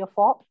 It's not your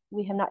fault.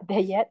 We have not there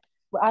yet.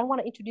 But I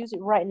want to introduce it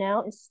right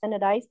now. It's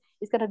standardized.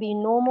 It's going to be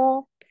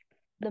normal.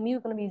 The mu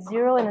is going to be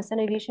 0 and the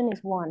standard deviation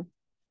is 1.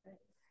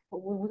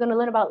 We're going to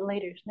learn about it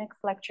later, next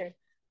lecture.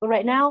 But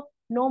right now,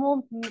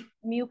 normal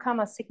mu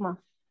comma sigma.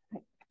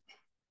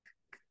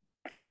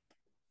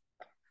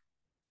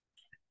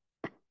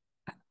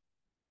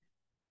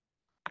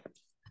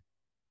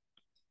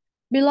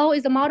 Below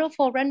is a model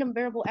for random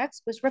variable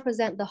x, which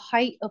represent the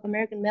height of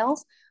American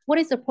males. What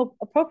is the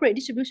appropriate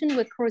distribution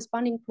with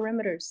corresponding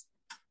parameters?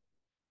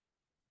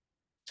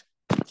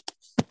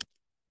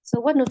 So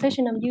what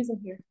notation I'm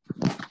using here?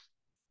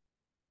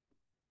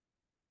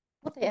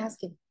 What they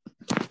asking?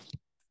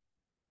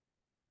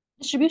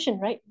 Distribution,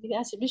 right? You can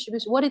ask the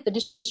distribution. What is the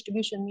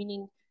distribution?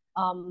 Meaning,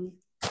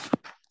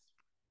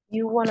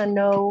 you want to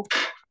know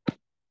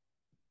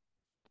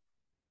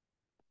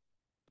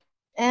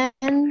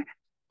n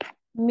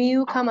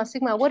mu comma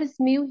sigma. What is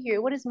mu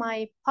here? What does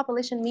my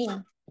population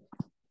mean?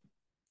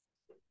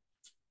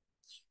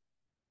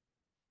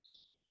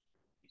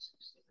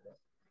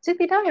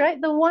 69,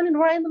 right? The one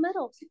right in the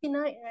middle.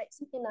 69, right?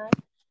 69.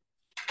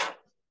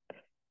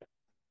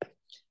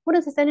 What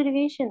is the standard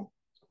deviation?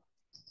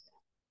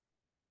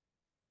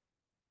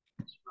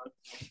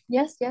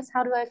 Yes, yes.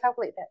 How do I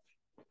calculate that?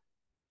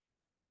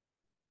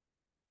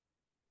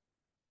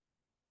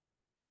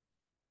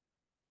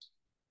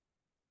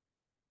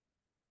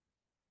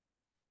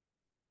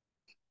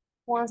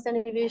 One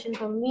standard deviation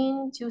from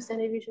mean, 2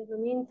 standard deviation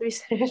from mean, 3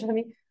 standard deviation from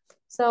mean.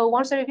 So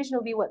one standard deviation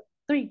will be what?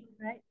 3,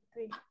 right?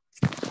 3.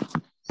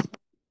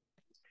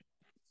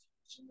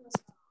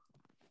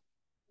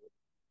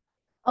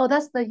 Oh,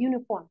 that's the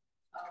uniform.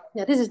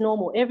 Yeah, this is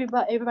normal.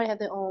 Everybody have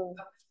their own.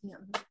 Yeah.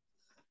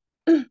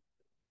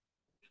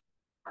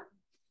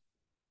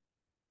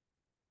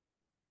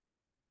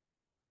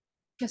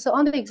 Yeah, so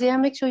on the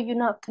exam, make sure you're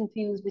not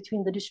confused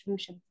between the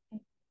distribution.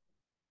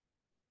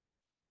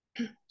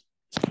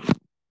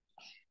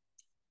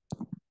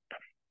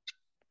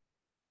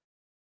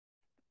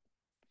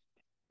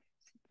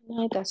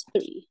 No, that's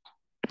 3.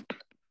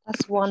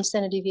 That's 1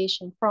 standard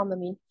deviation from the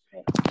mean.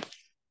 Right.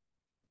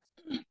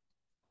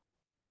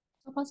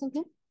 About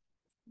something?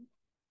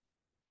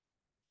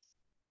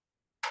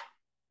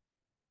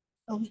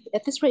 Oh,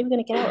 at this rate, we're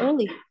gonna get out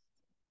early.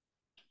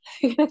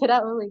 We're gonna get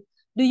out early.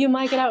 Do you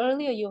mind get out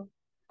early, or you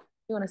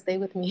want to stay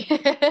with me?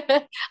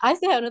 I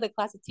still have another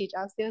class to teach.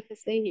 I'll still have to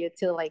stay here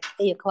till like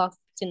 8 o'clock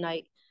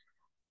tonight.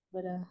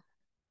 But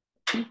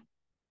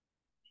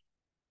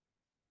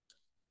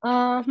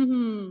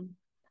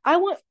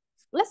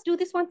let's do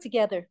this one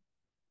together.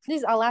 This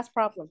is our last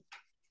problem.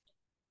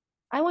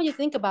 I want you to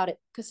think about it,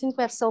 because since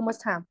we have so much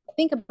time,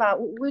 think about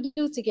what we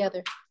do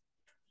together.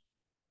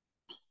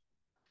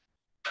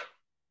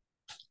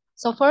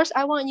 So first,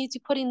 I want you to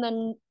put in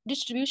the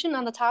distribution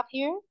on the top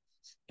here.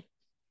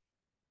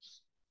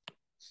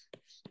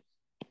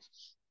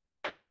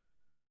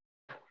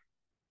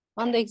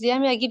 On the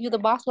exam, I give you the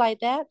box like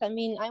that. I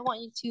mean, I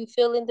want you to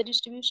fill in the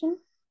distribution.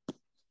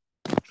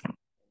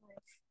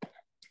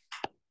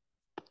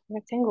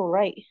 Rectangle,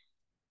 right?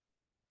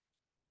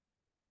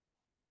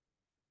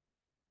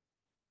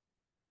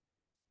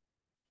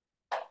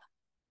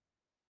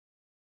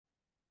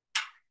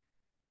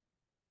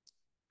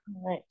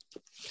 All right.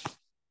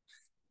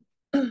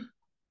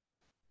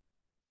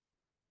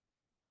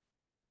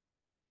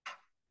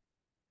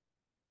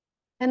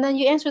 And then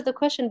you answer the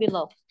question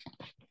below.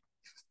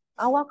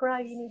 I'll walk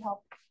around if you need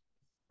help.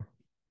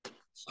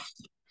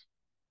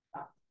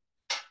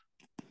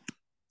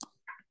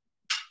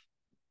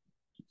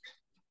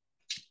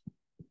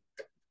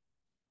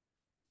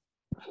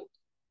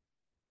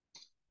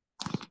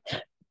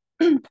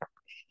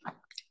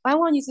 I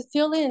want you to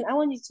fill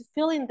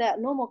in that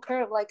normal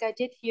curve like I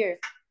did here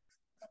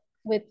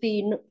with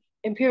the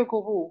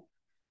empirical rule.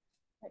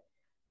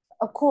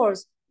 Of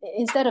course,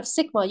 instead of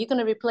sigma, you're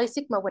going to replace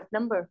sigma with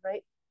number,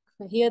 right?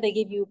 So here they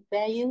give you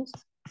values.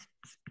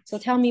 So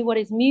tell me what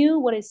is mu,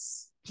 what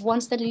is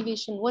 1 standard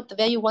deviation, what the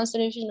value 1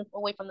 standard deviation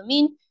away from the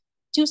mean,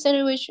 2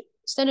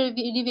 standard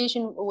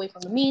deviation away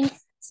from the mean,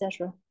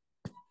 etc.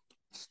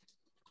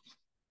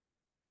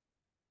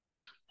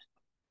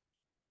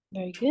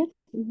 Very good.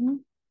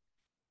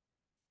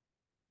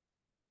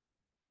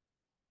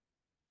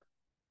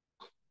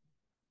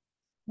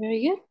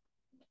 Very good.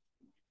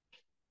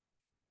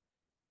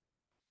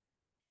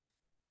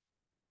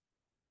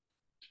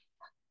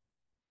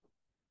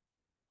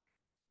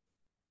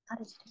 How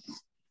did you do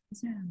that?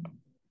 Is there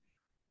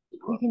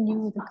you can do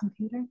with the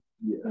computer?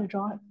 Yeah.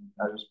 Draw it?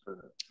 I just put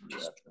it.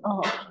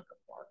 Oh.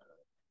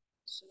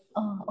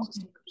 Oh,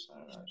 okay.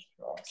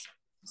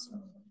 So,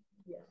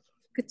 yeah.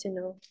 Good to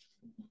know.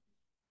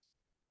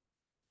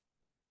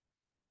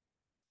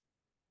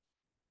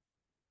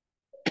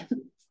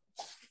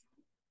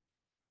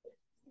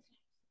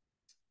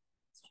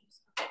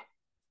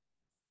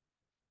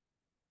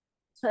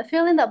 So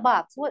fill in that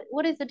box.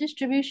 What is the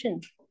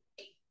distribution?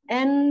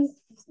 And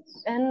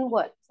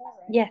what?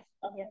 Yeah.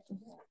 Yeah.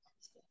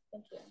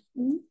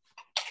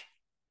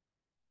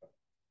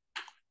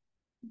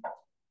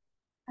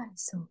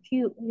 That's so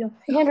cute. Your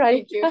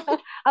handwriting.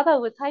 I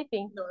thought we were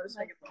typing. No, I was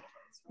thinking about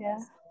Yeah.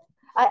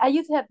 I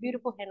used to have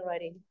beautiful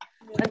handwriting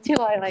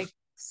until I like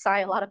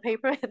sign a lot of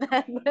paper and then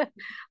I know when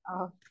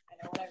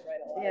I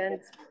write a lot, yeah.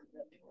 it's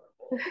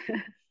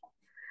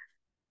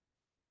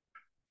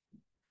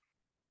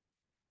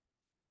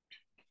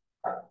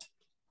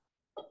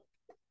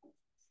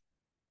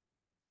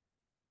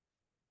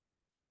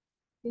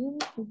really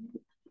horrible.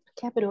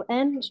 Capital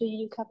N. Make sure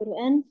you do capital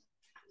N.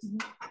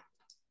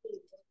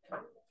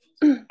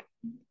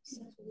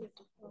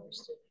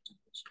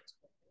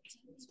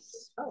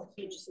 Oh,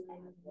 you just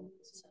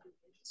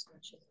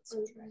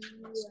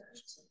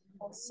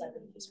all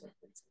seven is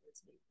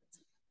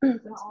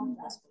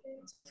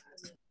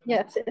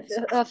Yeah,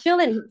 fill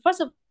in.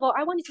 First of all,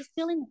 I want you to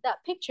fill in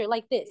that picture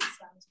like this,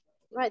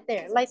 right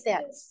there, like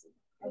that.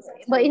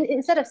 But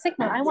instead of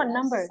sigma, I want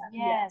number.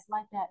 Yes,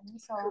 like that.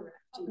 So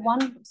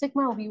 1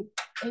 sigma will be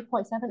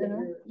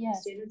 8.7.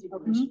 Yes.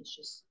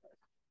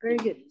 Very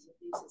good.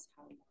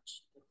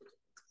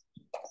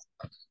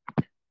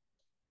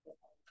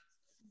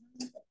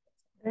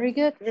 Very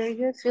good. Very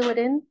good. Fill it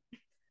in.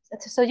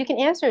 So you can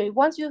answer it.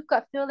 Once you've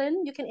got fill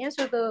in, you can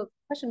answer the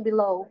question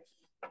below.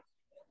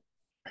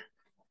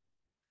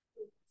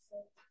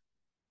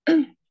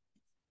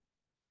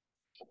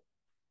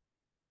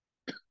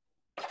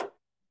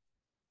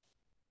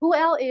 Who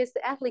else is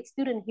the athlete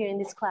student here in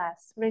this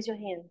class? Raise your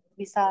hand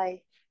beside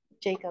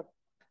Jacob.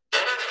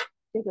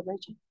 Jacob, right?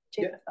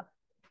 Jacob. Yeah.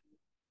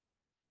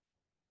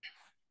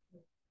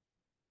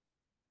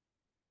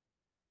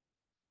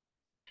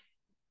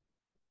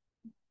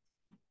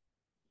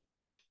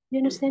 You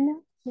understand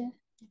that? Yeah.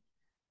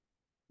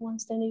 1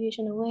 standard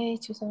deviation away,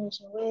 2 standard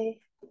deviation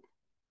away.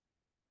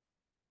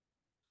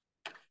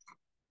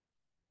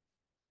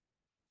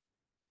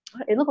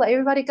 It looks like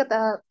everybody got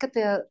the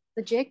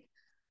jig.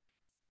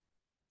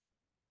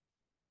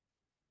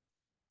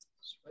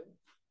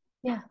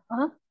 Yeah.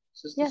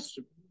 Yes.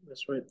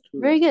 That's right.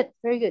 Very good.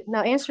 Very good.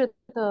 Now answer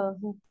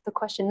the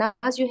question. Now,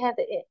 as you have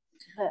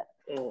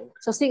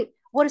so see,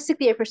 what is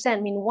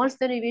 68%? Mean 1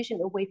 standard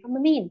deviation away from the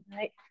mean,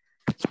 right?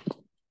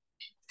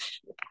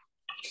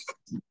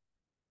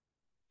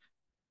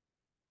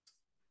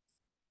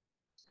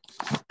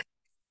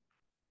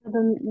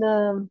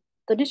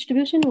 The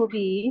distribution will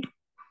be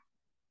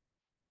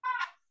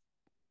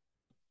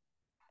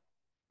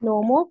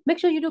normal. Make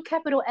sure you do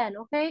capital N,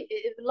 okay?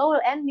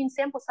 Lower N means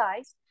sample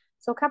size.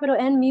 So capital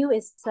N mu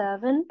is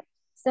 7.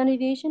 Standard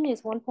deviation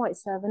is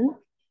 1.7.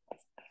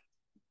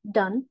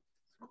 Done.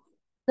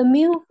 The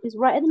mu is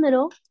right in the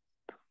middle,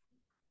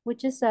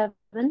 which is 7.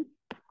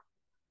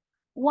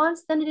 1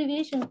 standard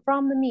deviation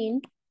from the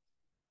mean.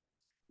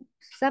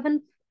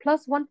 7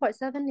 plus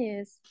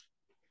 1.7 is,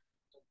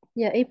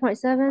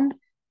 8.7.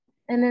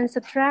 And then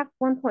subtract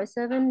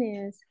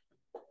 1.7 is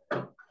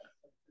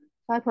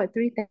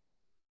 5.3.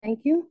 Thank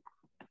you.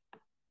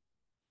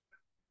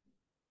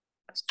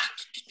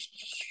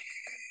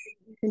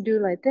 You can do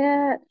like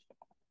that.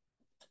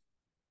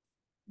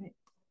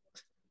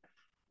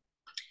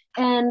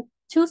 And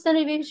 2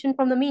 standard deviation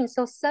from the mean.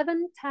 So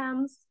 7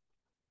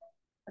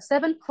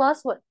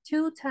 plus what?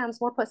 2 times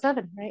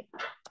 1.7, right?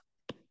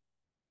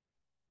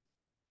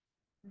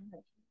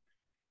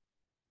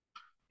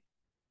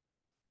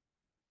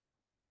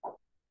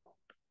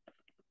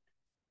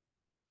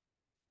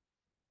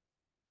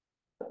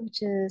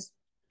 Which is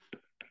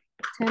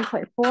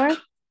 10.4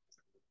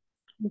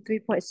 and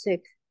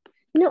 3.6.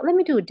 Let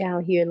me do it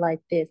down here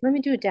like this. Let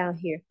me do it down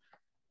here.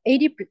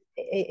 80.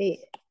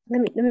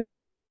 Let me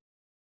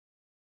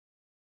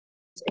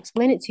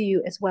explain it to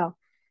you as well.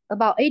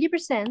 About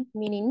 80%,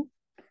 meaning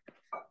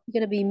you're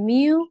gonna be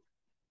mu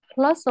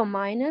plus or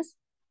minus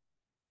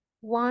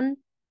 1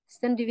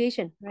 standard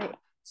deviation, right?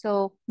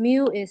 So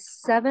mu is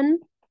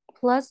 7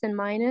 plus and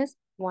minus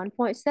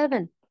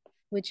 1.7,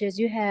 which is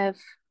you have,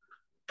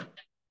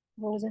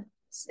 what was it?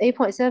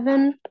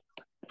 8.7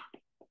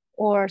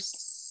 or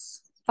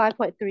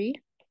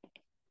 5.3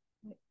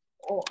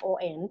 or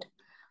and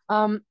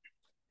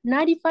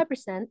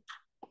 95%,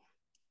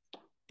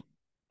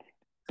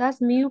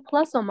 that's mu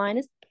plus or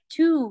minus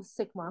 2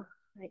 sigma,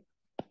 right?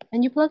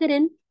 And you plug it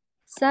in,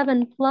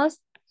 7 plus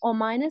or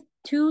minus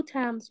 2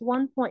 times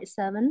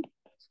 1.7,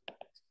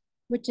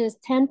 which is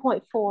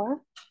 10.4.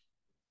 Or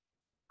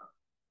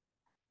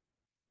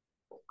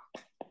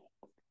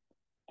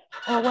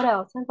what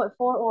else? 10.4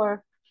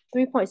 or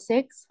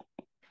 3.6.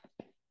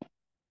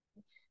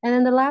 And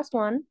then the last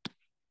one,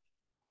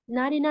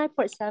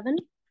 99.7.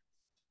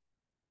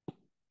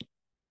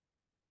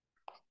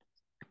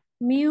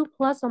 Mu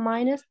plus or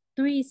minus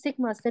 3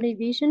 sigma standard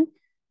deviation.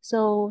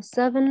 So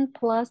 7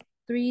 plus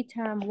 3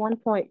 times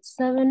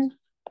 1.7,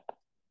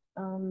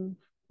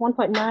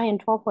 1.9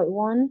 and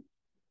 12.1.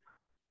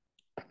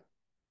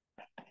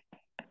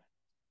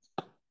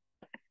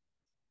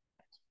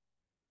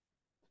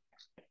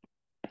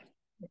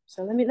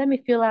 So let me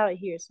fill out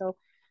here. So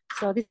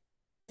this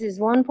is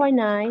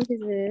 1.9,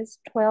 this is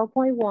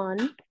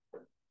 12.1.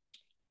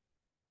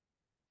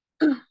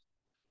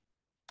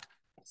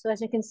 So as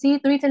you can see,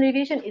 3 standard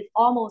deviation is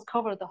almost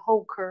covered the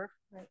whole curve,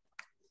 right?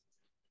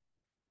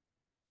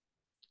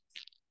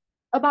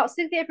 About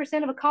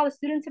 68% of a college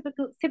student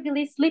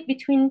typically sleep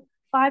between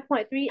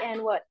 5.3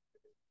 and what?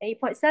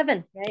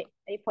 8.7, right?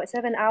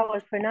 8.7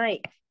 hours per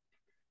night.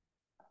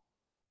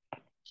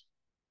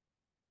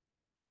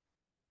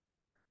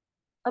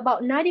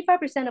 About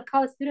 95% of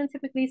college students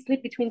typically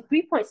sleep between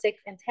 3.6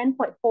 and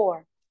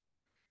 10.4.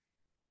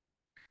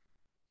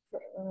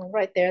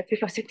 Right there,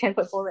 3.6,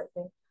 10.4 right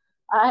there.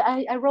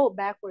 I wrote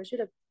backwards, should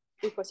have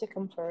 3.6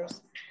 come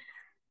first.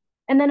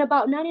 And then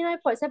about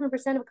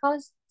 99.7% of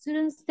college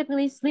students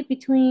typically sleep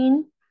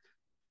between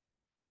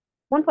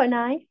 1.9,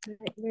 right,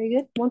 very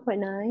good,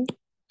 1.9,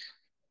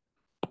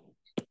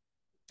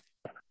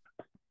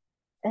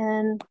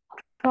 and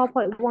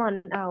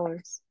 12.1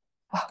 hours.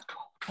 Oh,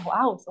 12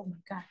 hours, oh my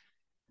God.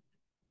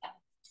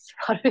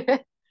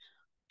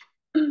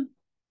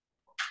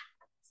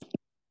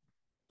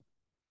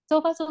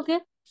 So far, so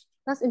good.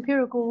 That's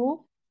empirical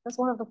rule. That's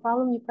one of the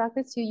problems you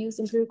practice, you use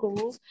empirical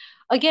rules.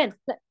 Again,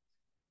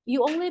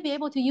 you only be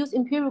able to use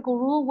empirical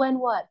rule when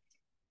what?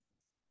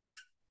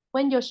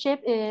 When your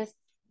shape is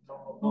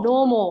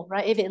normal,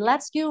 right? If it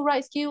left skew,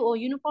 right skew, or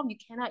uniform, you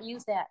cannot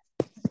use that.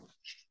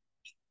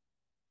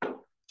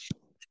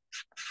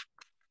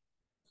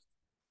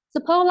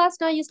 Suppose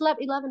last night you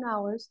slept 11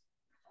 hours.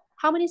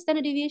 How many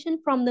standard deviation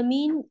from the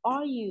mean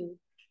are you?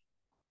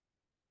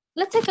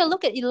 Let's take a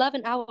look at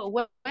 11 hours.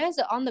 Where is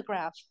it on the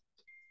graph?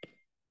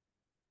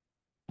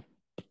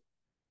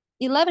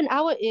 11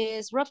 hours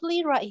is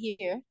roughly right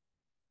here.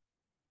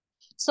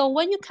 So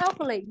when you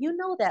calculate, you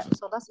know that.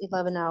 So that's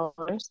 11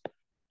 hours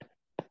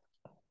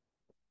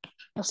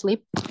of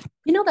sleep.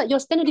 You know that your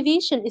standard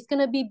deviation is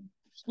going to be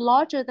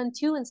larger than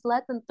 2 and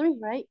less than 3,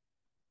 right?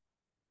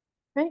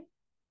 Right?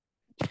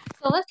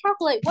 So let's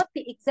calculate what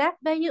the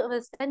exact value of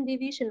a standard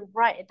deviation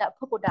right at that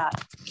purple dot.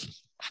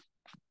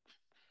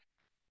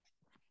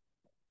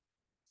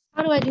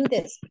 How do I do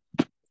this?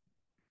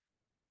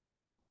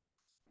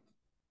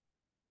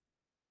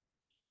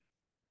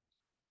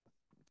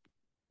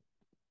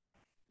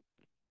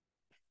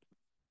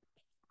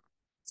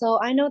 So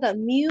I know that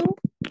mu,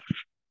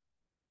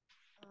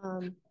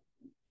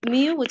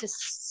 which is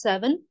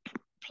 7,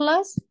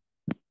 plus,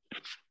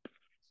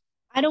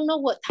 I don't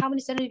know how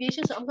many standard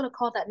deviations, so I'm going to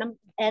call that number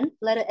n,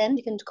 letter n,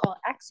 you can call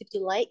x if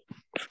you like,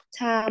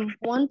 times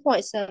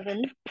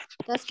 1.7,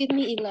 that's giving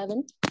me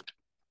 11.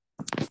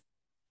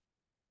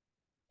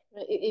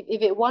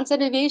 If it one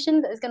standard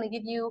deviation, it's going to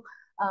give you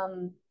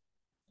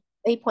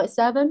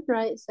 8.7,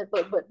 right? So,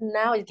 but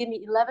now it's giving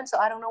me 11, so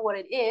I don't know what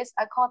it is.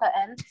 I call that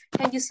n.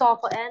 Can you solve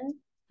for n?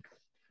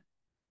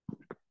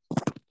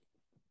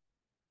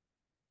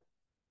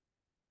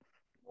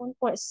 One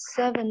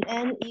 1.7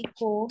 n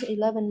equal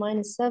 11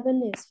 minus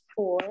 7 is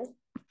 4.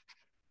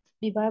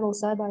 Divide both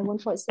sides by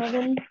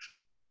 1.7.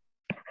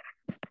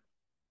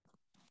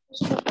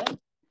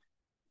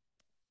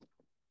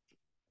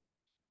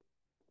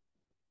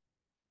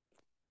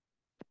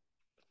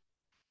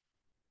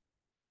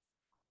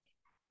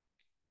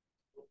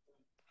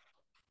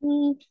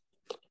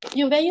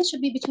 Your value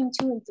should be between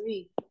 2 and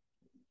 3.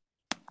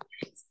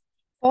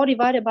 4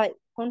 divided by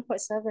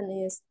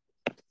 1.7 is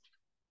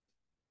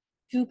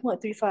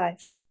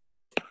 2.35.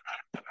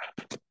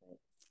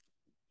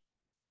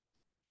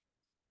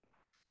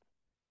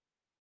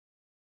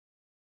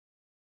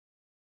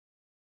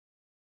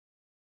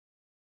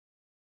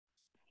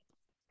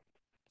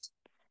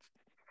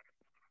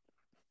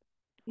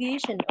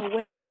 Deviation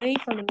away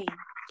from the mean.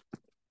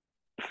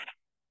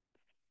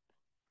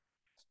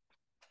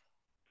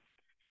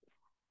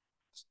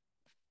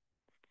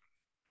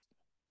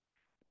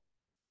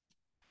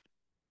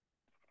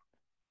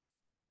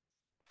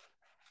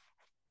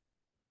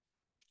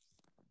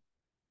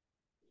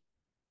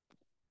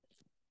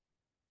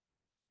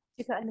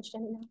 You can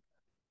understand it now.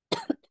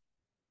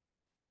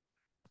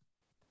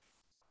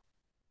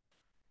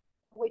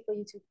 Wait for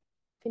you to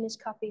finish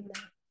copying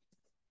that.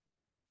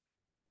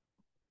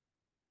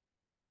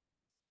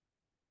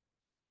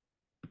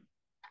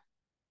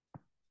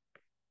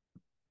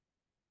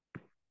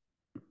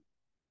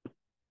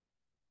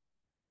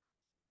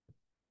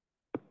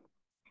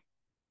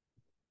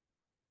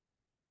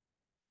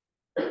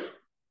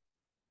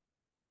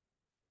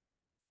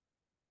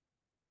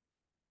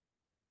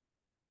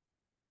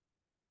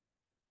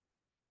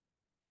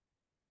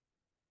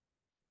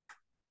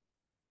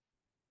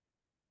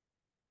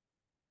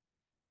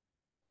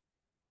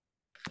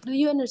 Do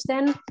you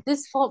understand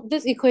this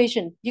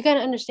equation? You can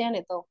understand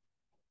it though.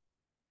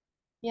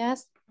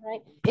 Yes,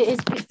 right. It is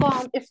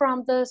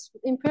from the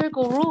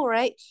empirical rule,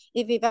 right?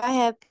 If I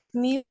have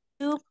mu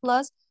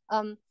plus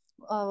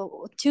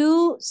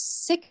 2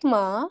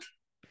 sigma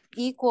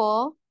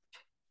equal,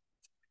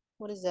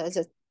 what is that? Is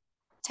it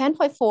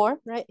 10.4,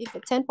 right? If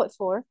it's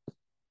 10.4,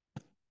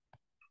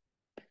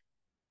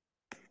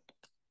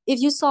 if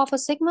you solve for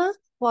sigma,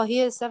 well,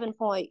 here is 7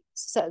 point,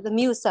 the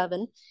mu is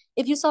 7.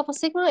 If you solve for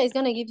sigma, it's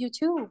gonna give you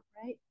 2,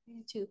 right?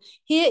 2.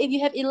 Here, if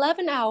you have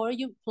 11 hours,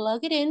 you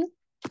plug it in.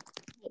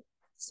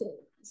 So,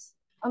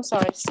 I'm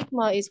sorry,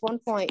 sigma is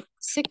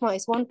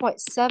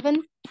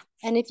 1.7.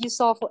 And if you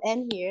solve for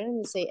n here, let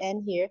me say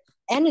n here,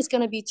 n is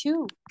gonna be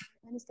 2.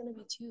 and it's gonna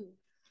be 2.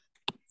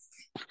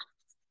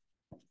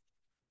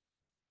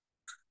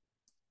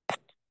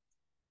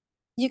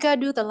 You gotta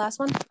do the last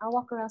one. I'll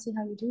walk around, see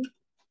how you do,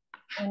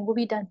 and we'll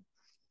be done.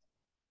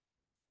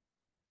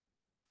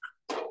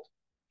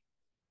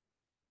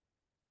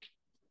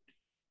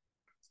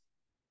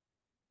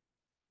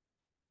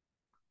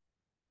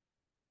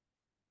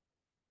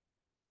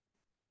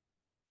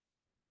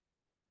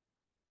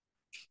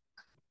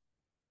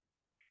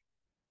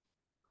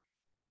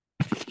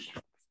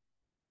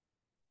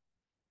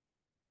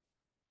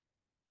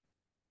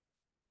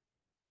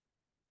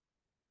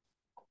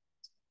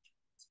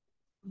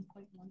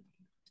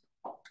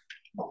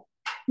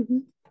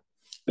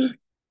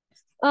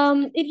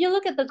 If you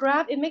look at the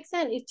graph, it makes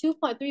sense. It's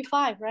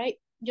 2.35, right?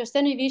 Your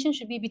standard deviation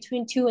should be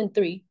between 2 and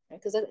 3, right?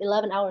 Because that's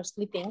 11 hours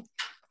sleeping.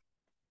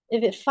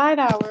 If it's 5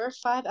 hours,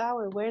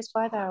 where's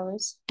 5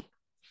 hours?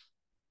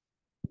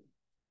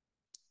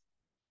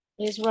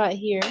 It's right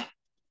here.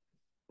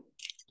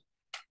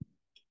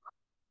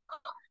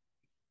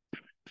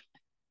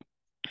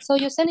 So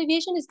your standard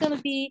deviation is gonna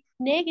be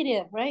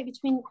negative, right?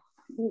 Between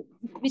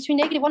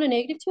 -1 and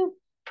 -2,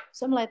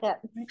 something like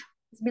that. Right?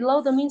 It's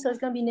below the mean, so it's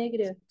gonna be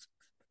negative.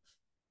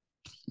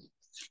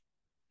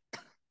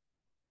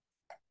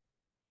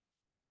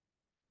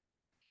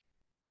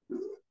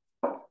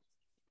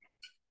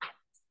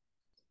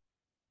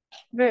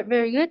 Very,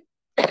 very good.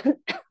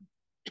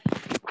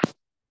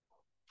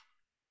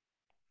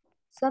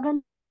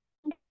 7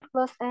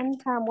 plus n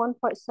times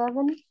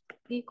 1.7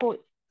 equal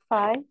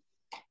 5.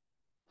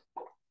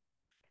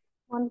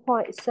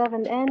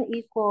 1.7n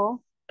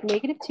equal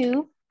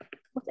 -2.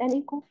 What's n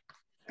equal?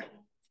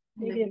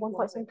 Negative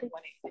 1.7.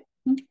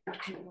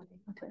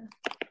 Okay.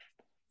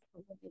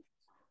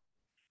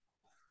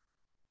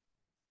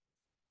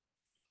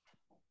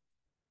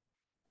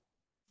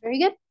 Very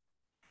good.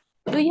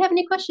 Do you have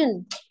any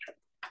questions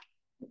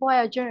before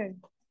I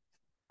adjourn?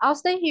 I'll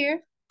stay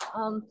here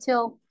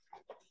till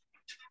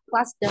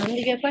class done.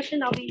 If you have a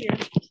question, I'll be here.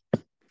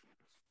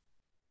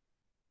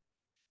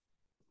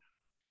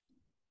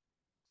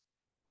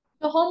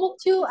 The homework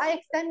 2, I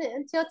extended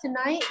until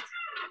tonight.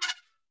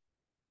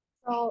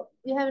 So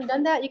you haven't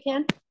done that, you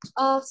can.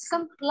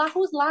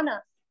 Who's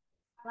Lana?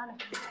 Lana.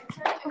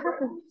 What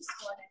happened?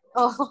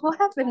 Oh, what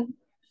happened?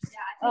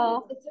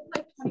 Oh, It took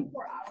like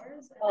 24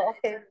 hours. Oh,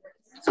 okay.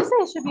 She said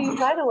it should be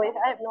right away.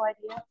 I have no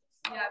idea.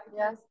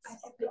 Yeah.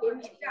 They gave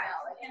me an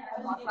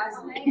email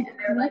last night, and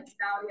they're like,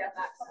 now we have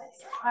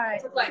access. All right.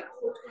 It took like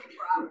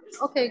 24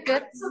 hours. Okay,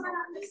 good.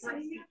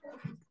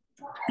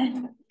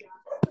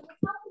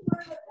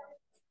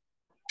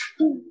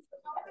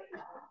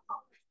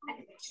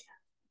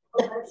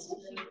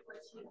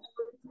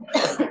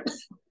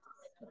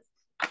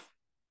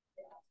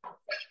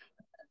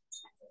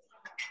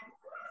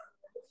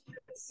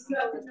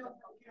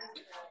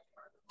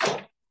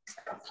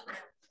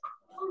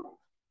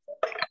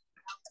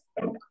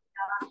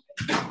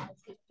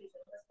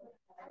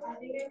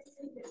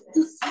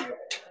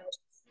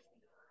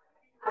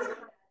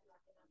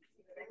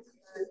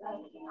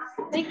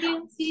 Thank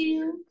you. See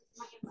you.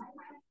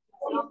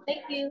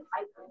 Thank you.